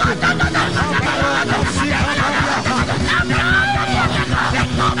spoken.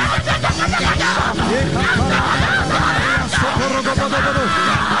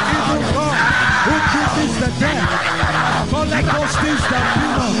 Even God who kisses the dead, collect those things that do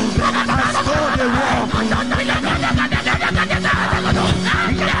not and store the world.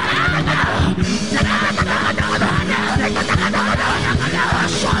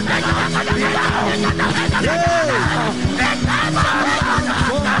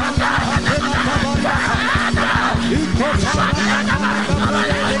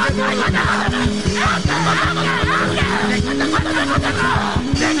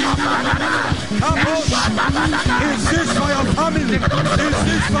 Insist for your family,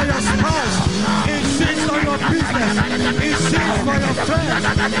 insist for your spouse, insist on your business, insist for your friends,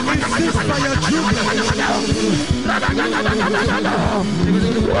 insist for your children.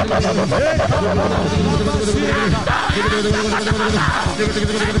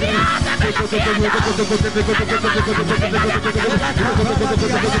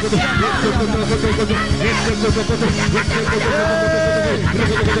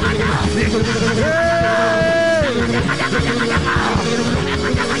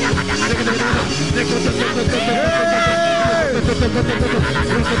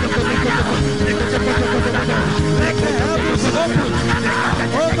 Let the heavens open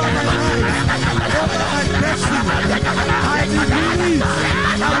over my life, over my destiny.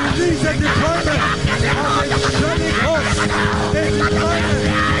 I release a deployment of angelic host, a deployment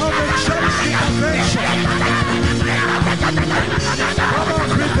of angelic intervention. Come on,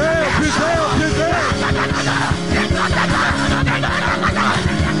 prevail.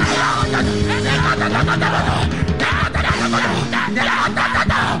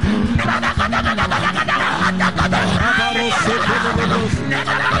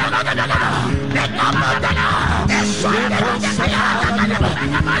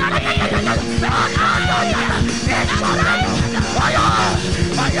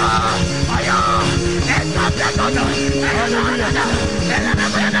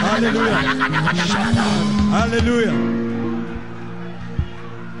 Hallelujah.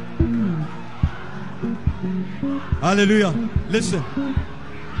 Hallelujah.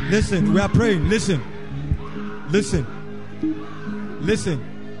 Listen, we are praying. Listen.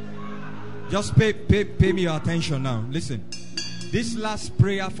 Just pay me your attention now. Listen. This last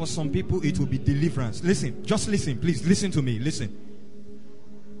prayer for some people, it will be deliverance. Listen, just listen, please. Listen to me. Listen.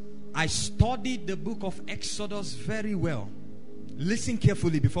 I studied the book of Exodus very well. Listen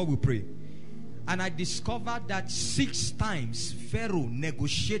carefully before we pray. And I discovered that 6 times Pharaoh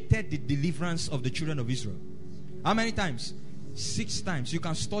negotiated the deliverance of the children of Israel. How many times? 6 times. You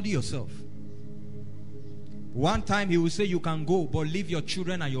can study yourself. One time he will say you can go, but leave your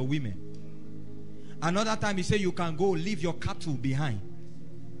children and your women. Another time he said you can go leave your cattle behind.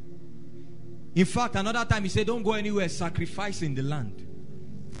 In fact, another time he said don't go anywhere, sacrifice in the land.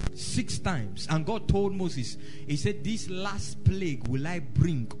 6 times. And God told Moses, he said, this last plague will I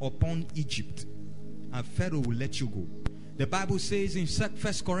bring upon Egypt, and Pharaoh will let you go. The Bible says in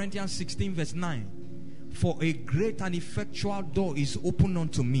 1 Corinthians 16 verse 9, for a great and effectual door is open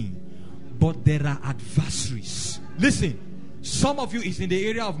unto me, but there are adversaries. Listen, some of you is in the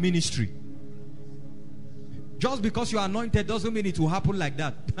area of ministry. Just because you are anointed doesn't mean it will happen like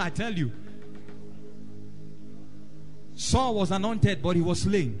that. I tell you. Saul was anointed, but he was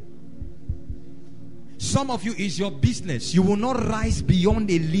slain. Some of you is your business. You will not rise beyond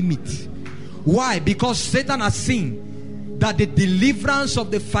a limit. Why? Because Satan has seen that the deliverance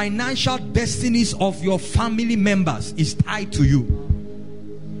of the financial destinies of your family members is tied to you.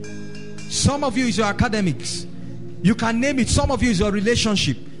 Some of you is your academics. You can name it. Some of you is your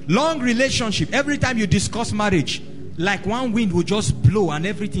relationship. Long relationship. Every time you discuss marriage, like one wind will just blow and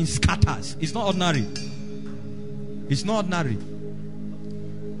everything scatters. It's not ordinary. It's not ordinary.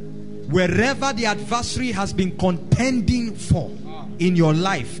 Wherever the adversary has been contending for in your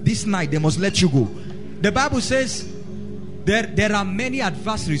life, this night they must let you go. The Bible says there are many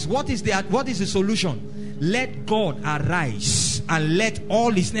adversaries. What is the solution? Let God arise and let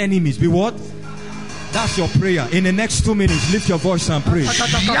all his enemies be what? That's your prayer. In the next 2 minutes, lift your voice and pray. Every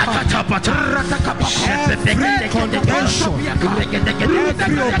contention,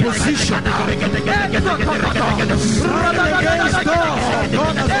 every opposition against God,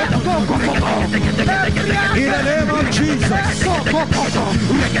 in the name of Jesus, let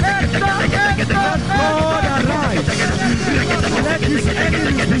God arise. Let his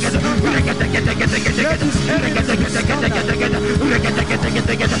enemies be scattered. Let his enemies be scattered.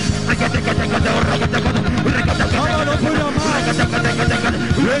 Come on, open your mouth.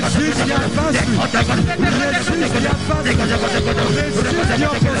 Resist the adversary. Resist the adversary. Resist the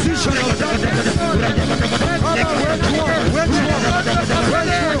opposition of darkness. Come on, wage war. Wage war.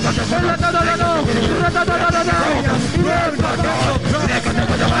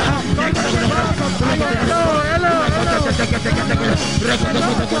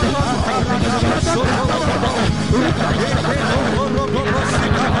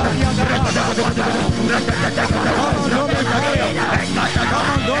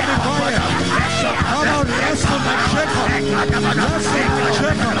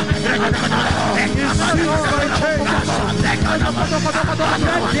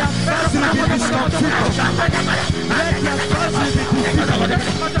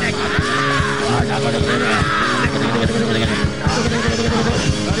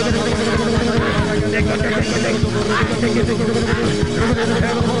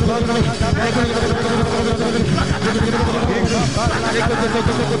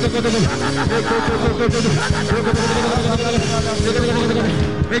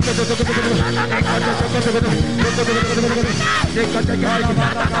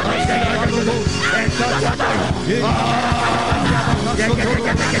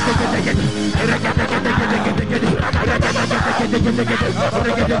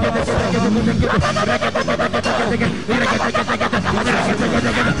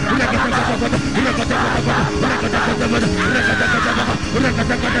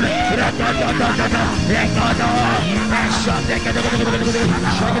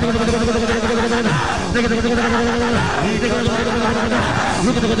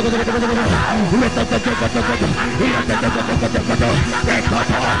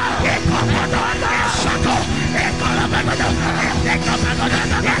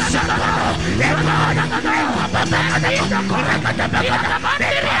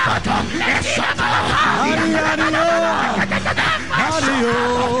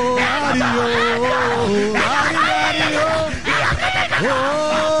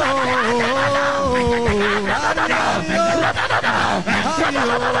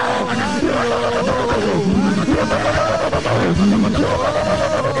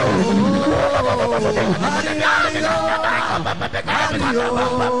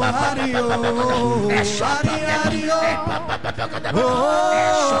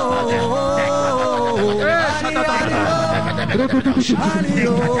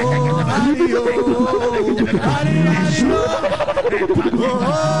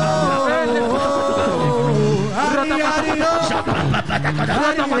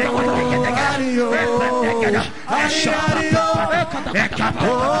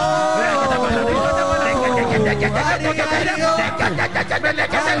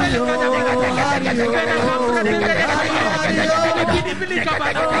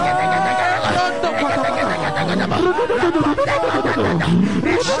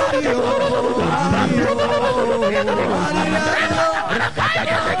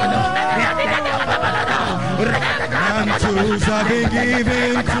 Mantles are being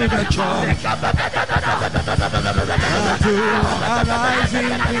given to the church. Mantles are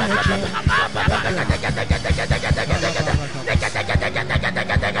rising in the church.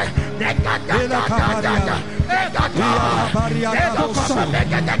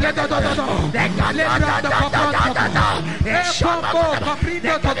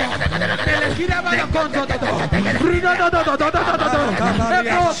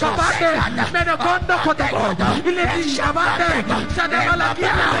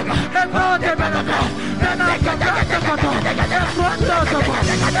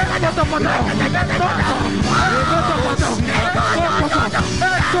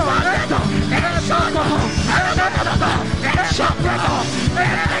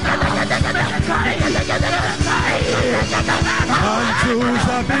 Mantles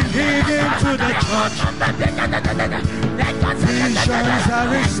have been given to the church. Visions are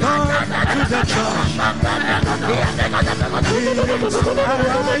restored to the church. Dreams are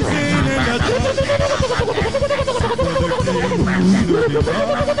rising in the church.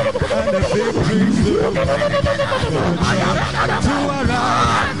 And the victories to arise.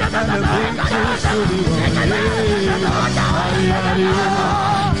 And the victories to be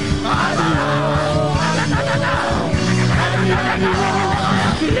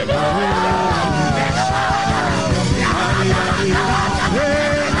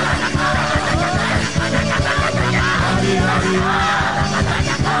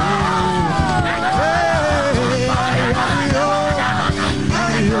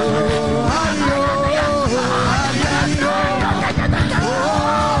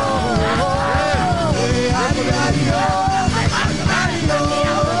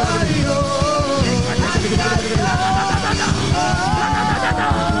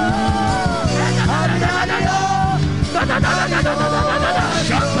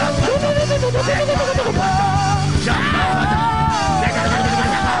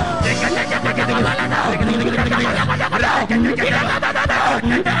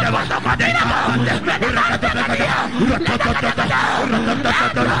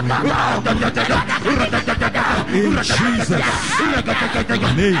In Jesus'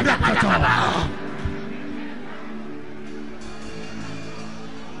 name.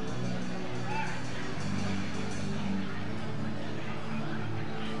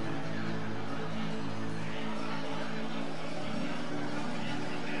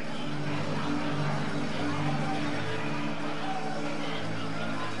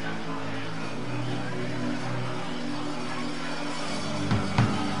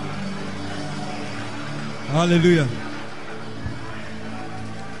 Hallelujah.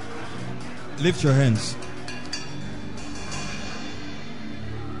 Lift your hands.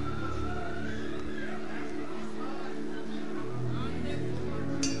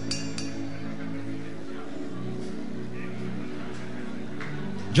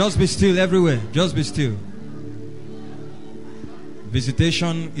 Just be still everywhere. Just be still.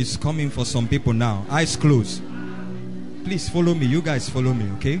 Visitation is coming for some people now. Eyes closed. Please follow me. You guys follow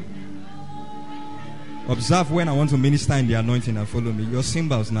me, okay? Observe when I want to minister in the anointing and follow me. Your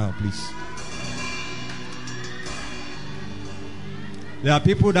cymbals now, please. There are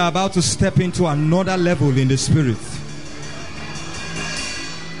people that are about to step into another level in the spirit.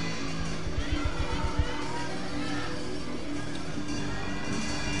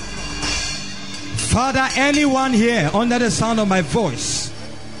 Father, anyone here under the sound of my voice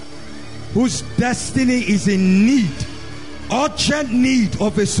whose destiny is in need, urgent need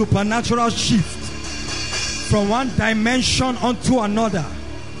of a supernatural shift from one dimension onto another,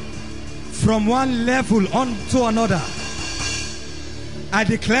 from one level onto another, I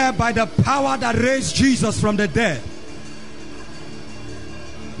declare by the power that raised Jesus from the dead,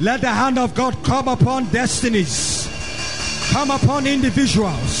 let the hand of God come upon destinies, come upon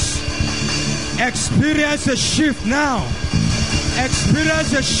individuals. Experience a shift now.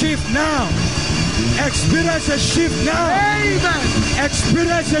 Experience a shift now. Experience a shift now. Amen.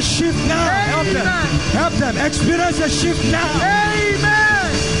 Experience a shift now. Help them. Help them. Experience a shift now. Amen.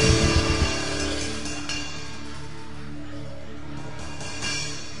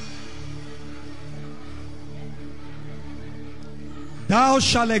 Thou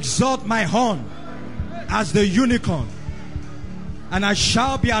shalt exalt my horn as the unicorn, and I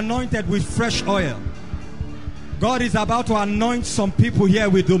shall be anointed with fresh oil. God is about to anoint some people here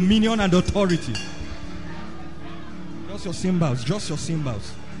with dominion and authority. Just your cymbals, just your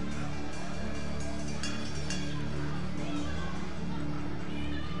cymbals.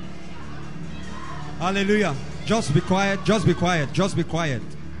 Hallelujah. Just be quiet. Just be quiet. Just be quiet.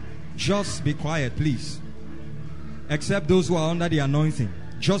 Just be quiet, please. Except those who are under the anointing.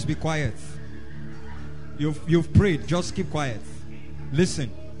 Just be quiet. You've prayed. Just keep quiet.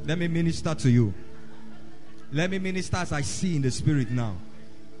 Listen. Let me minister to you. Let me minister as I see in the spirit now.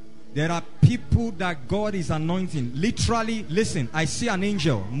 There are people that God is anointing. Literally, listen. I see an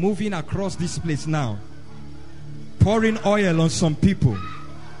angel moving across this place now, pouring oil on some people.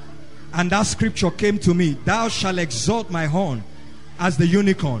 And that scripture came to me. Thou shalt exalt my horn as the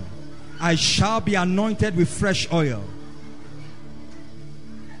unicorn. I shall be anointed with fresh oil.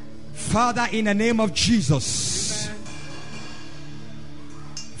 Father, in the name of Jesus, amen,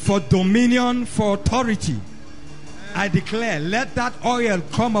 for dominion, for authority, amen, I declare, let that oil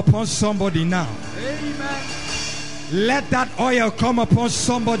come upon somebody now. Amen. Let that oil come upon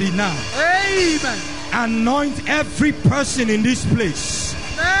somebody now. Amen. Anoint every person in this place,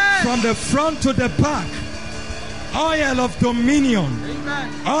 amen, from the front to the back. Oil of dominion,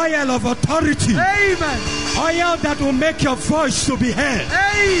 amen, oil of authority, amen, oil that will make your voice to be heard.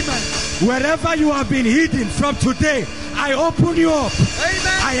 Amen. Wherever you have been hidden from today, I open you up.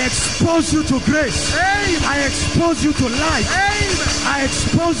 Amen. I expose you to grace. Amen. I expose you to life. Amen. I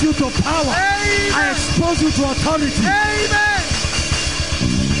expose you to power. Amen. I expose you to authority. Amen.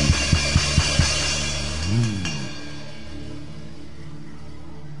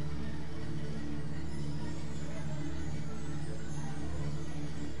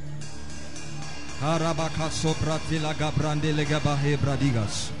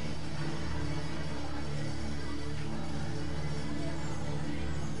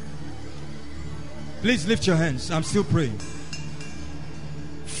 Please lift your hands. I'm still praying.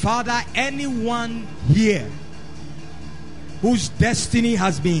 Father, anyone here whose destiny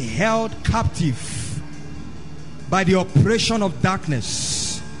has been held captive by the oppression of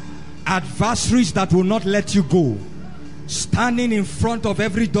darkness, adversaries that will not let you go, standing in front of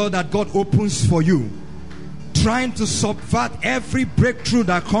every door that God opens for you, trying to subvert every breakthrough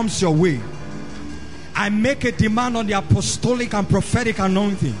that comes your way, I make a demand on the apostolic and prophetic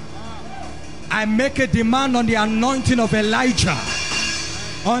anointing. I make a demand on the anointing of Elijah,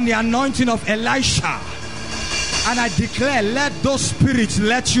 on the anointing of Elisha, and I declare, let those spirits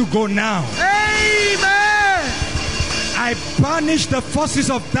let you go now. Amen. I banish the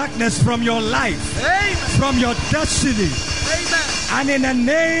forces of darkness from your life, amen, from your destiny. Amen. And in the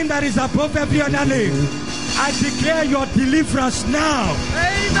name that is above every other name, I declare your deliverance now.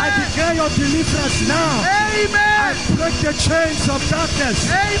 Amen. I declare your deliverance now. Amen. I break the chains of darkness.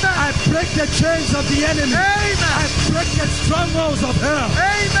 Amen. I break the chains of the enemy. Amen. I break the strongholds of hell.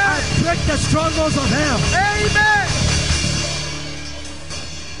 Amen. I break the strongholds of hell. Amen.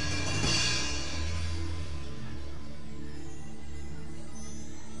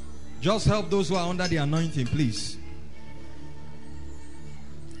 Just help those who are under the anointing, please.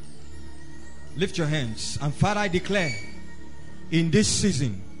 Lift your hands. And Father, I declare, in this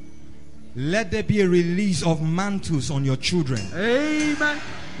season, let there be a release of mantles on your children. Amen.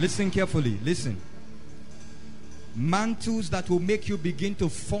 Listen carefully. Listen. Mantles that will make you begin to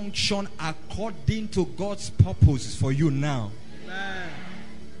function according to God's purpose for you now. Amen.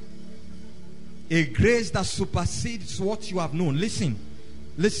 A grace that supersedes what you have known. Listen.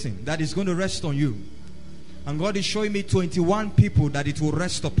 Listen. That is going to rest on you. And God is showing me 21 people that it will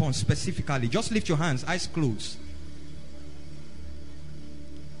rest upon specifically. Just lift your hands, eyes closed.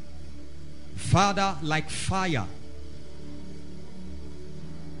 Father, like fire,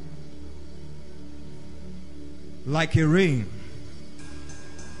 like a rain,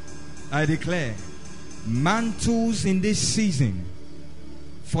 I declare mantles in this season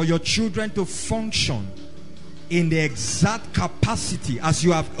for your children to function in the exact capacity as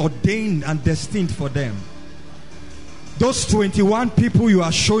you have ordained and destined for them. Those 21 people you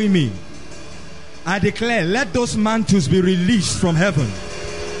are showing me, I declare, let those mantles be released from heaven.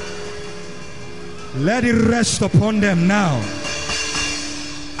 Let it rest upon them now.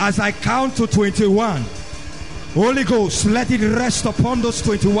 As I count to 21, Holy Ghost, let it rest upon those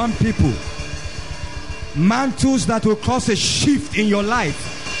 21 people. Mantles that will cause a shift in your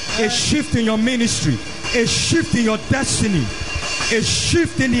life, a shift in your ministry, a shift in your destiny, a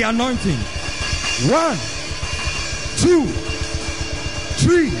shift in the anointing. 1, 2,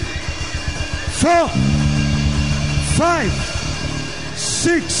 3, 4, 5,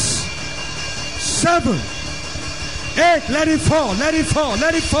 6, 7, 8. Let it fall, let it fall,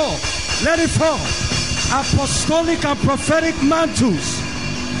 let it fall, let it fall. Apostolic and prophetic mantles,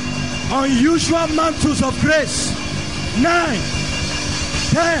 unusual mantles of grace. 9,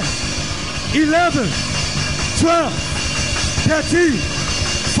 10, 11, 12, 13,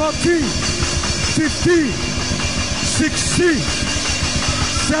 14, 15, 16,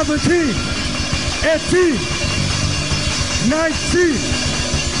 17, 18, 19,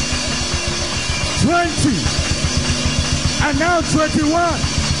 20, and now 21.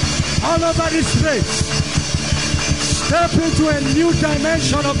 All over this place. Step into a new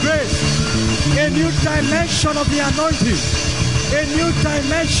dimension of grace, a new dimension of the anointing, a new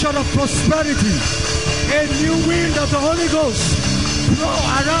dimension of prosperity, a new wind of the Holy Ghost. Blow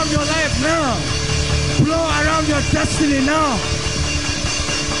around your life now. Blow around your destiny now.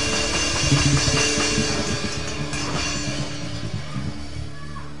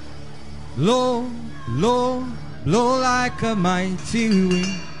 Blow, blow, blow like a mighty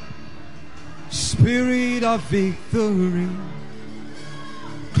wind. Spirit of victory,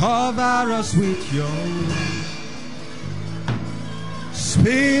 cover us with your wings.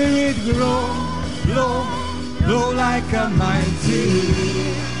 Spirit, blow, blow, blow like a mighty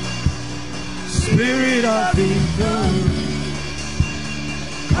wind. Spirit of victory,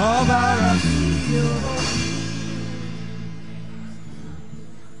 cover us with your wings.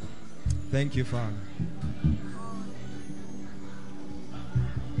 Thank you, Father.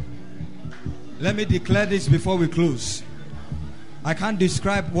 Let me declare this before we close. I can't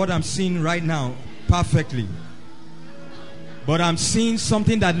describe what I'm seeing right now perfectly, but I'm seeing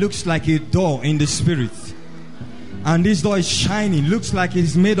something that looks like a door in the spirit, and this door is shining, looks like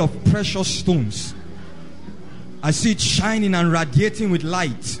it's made of precious stones. I see it shining and radiating with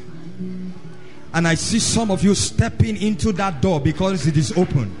light, and I see some of you stepping into that door because it is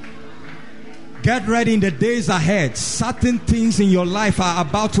open. Get ready in the days ahead. Certain things in your life are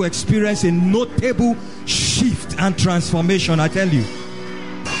about to experience a notable shift and transformation, I tell you.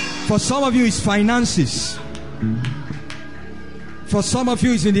 For some of you, it's finances. For some of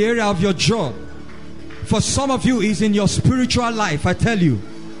you, it's in the area of your job. For some of you, it's in your spiritual life, I tell you.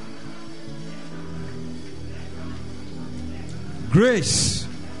 Grace.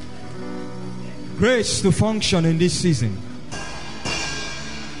 Grace to function in this season.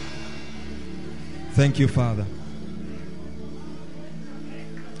 Thank you, Father.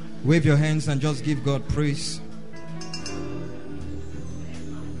 Wave your hands and just give God praise.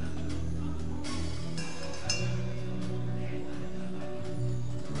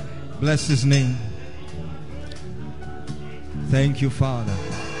 Bless His name. Thank you, Father.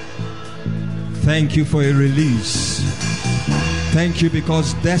 Thank you for a release. Thank you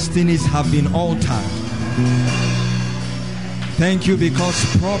because destinies have been altered. Thank you because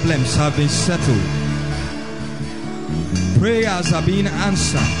problems have been settled. Prayers are being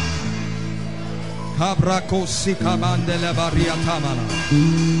answered.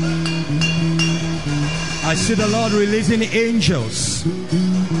 I see the Lord releasing angels.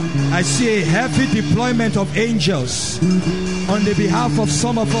 I see a heavy deployment of angels on the behalf of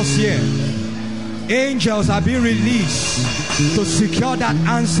some of us here. Angels are being released to secure that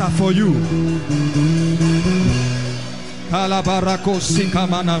answer for you.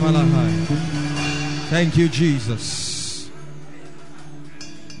 Thank you, Jesus.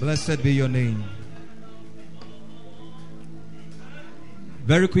 Blessed be your name.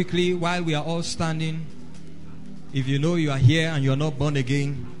 Very quickly, while we are all standing, if you know you are here and you're not born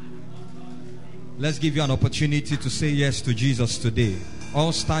again, let's give you an opportunity to say yes to Jesus today.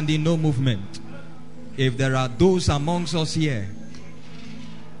 All standing, no movement. If there are those amongst us here,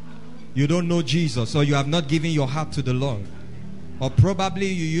 you don't know Jesus, or you have not given your heart to the Lord, or probably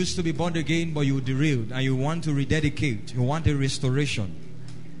you used to be born again but you derailed and you want to rededicate, you want a restoration,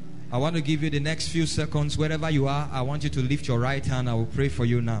 I want to give you the next few seconds. Wherever you are, I want you to lift your right hand. I will pray for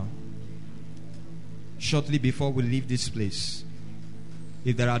you now, shortly before we leave this place.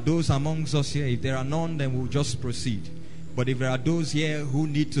 If there are those amongst us here, if there are none, then we'll just proceed. But if there are those here who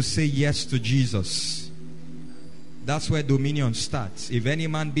need to say yes to Jesus, that's where dominion starts. If any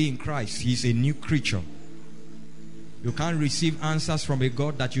man be in Christ, he's a new creature. You can't receive answers from a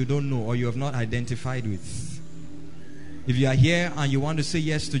God that you don't know or you have not identified with. If you are here and you want to say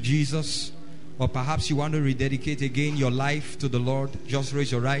yes to Jesus, or perhaps you want to rededicate again your life to the Lord, just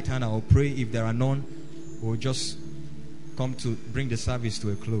raise your right hand. I will pray. If there are none, we'll just come to bring the service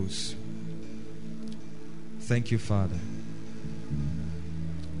to a close. Thank you, Father.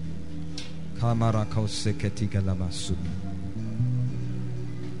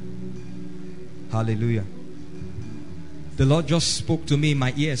 Hallelujah. The Lord just spoke to me in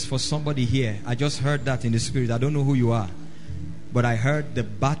my ears for somebody here. I just heard that in the spirit. I don't know who you are, but I heard the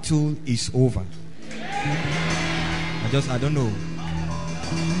battle is over. I don't know.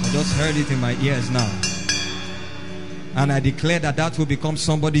 I just heard it in my ears now. And I declare that that will become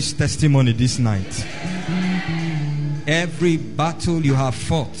somebody's testimony this night. Every battle you have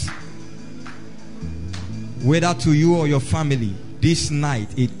fought, whether to you or your family, this night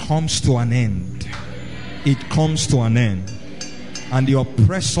it comes to an end. It comes to an end. And the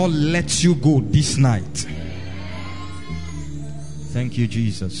oppressor lets you go this night. Thank you,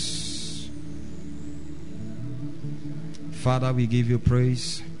 Jesus. Father, we give you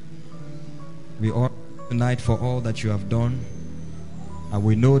praise. We honor you tonight for all that you have done. And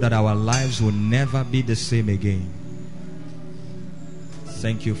we know that our lives will never be the same again.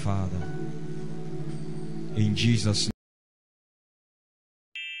 Thank you, Father. In Jesus' name.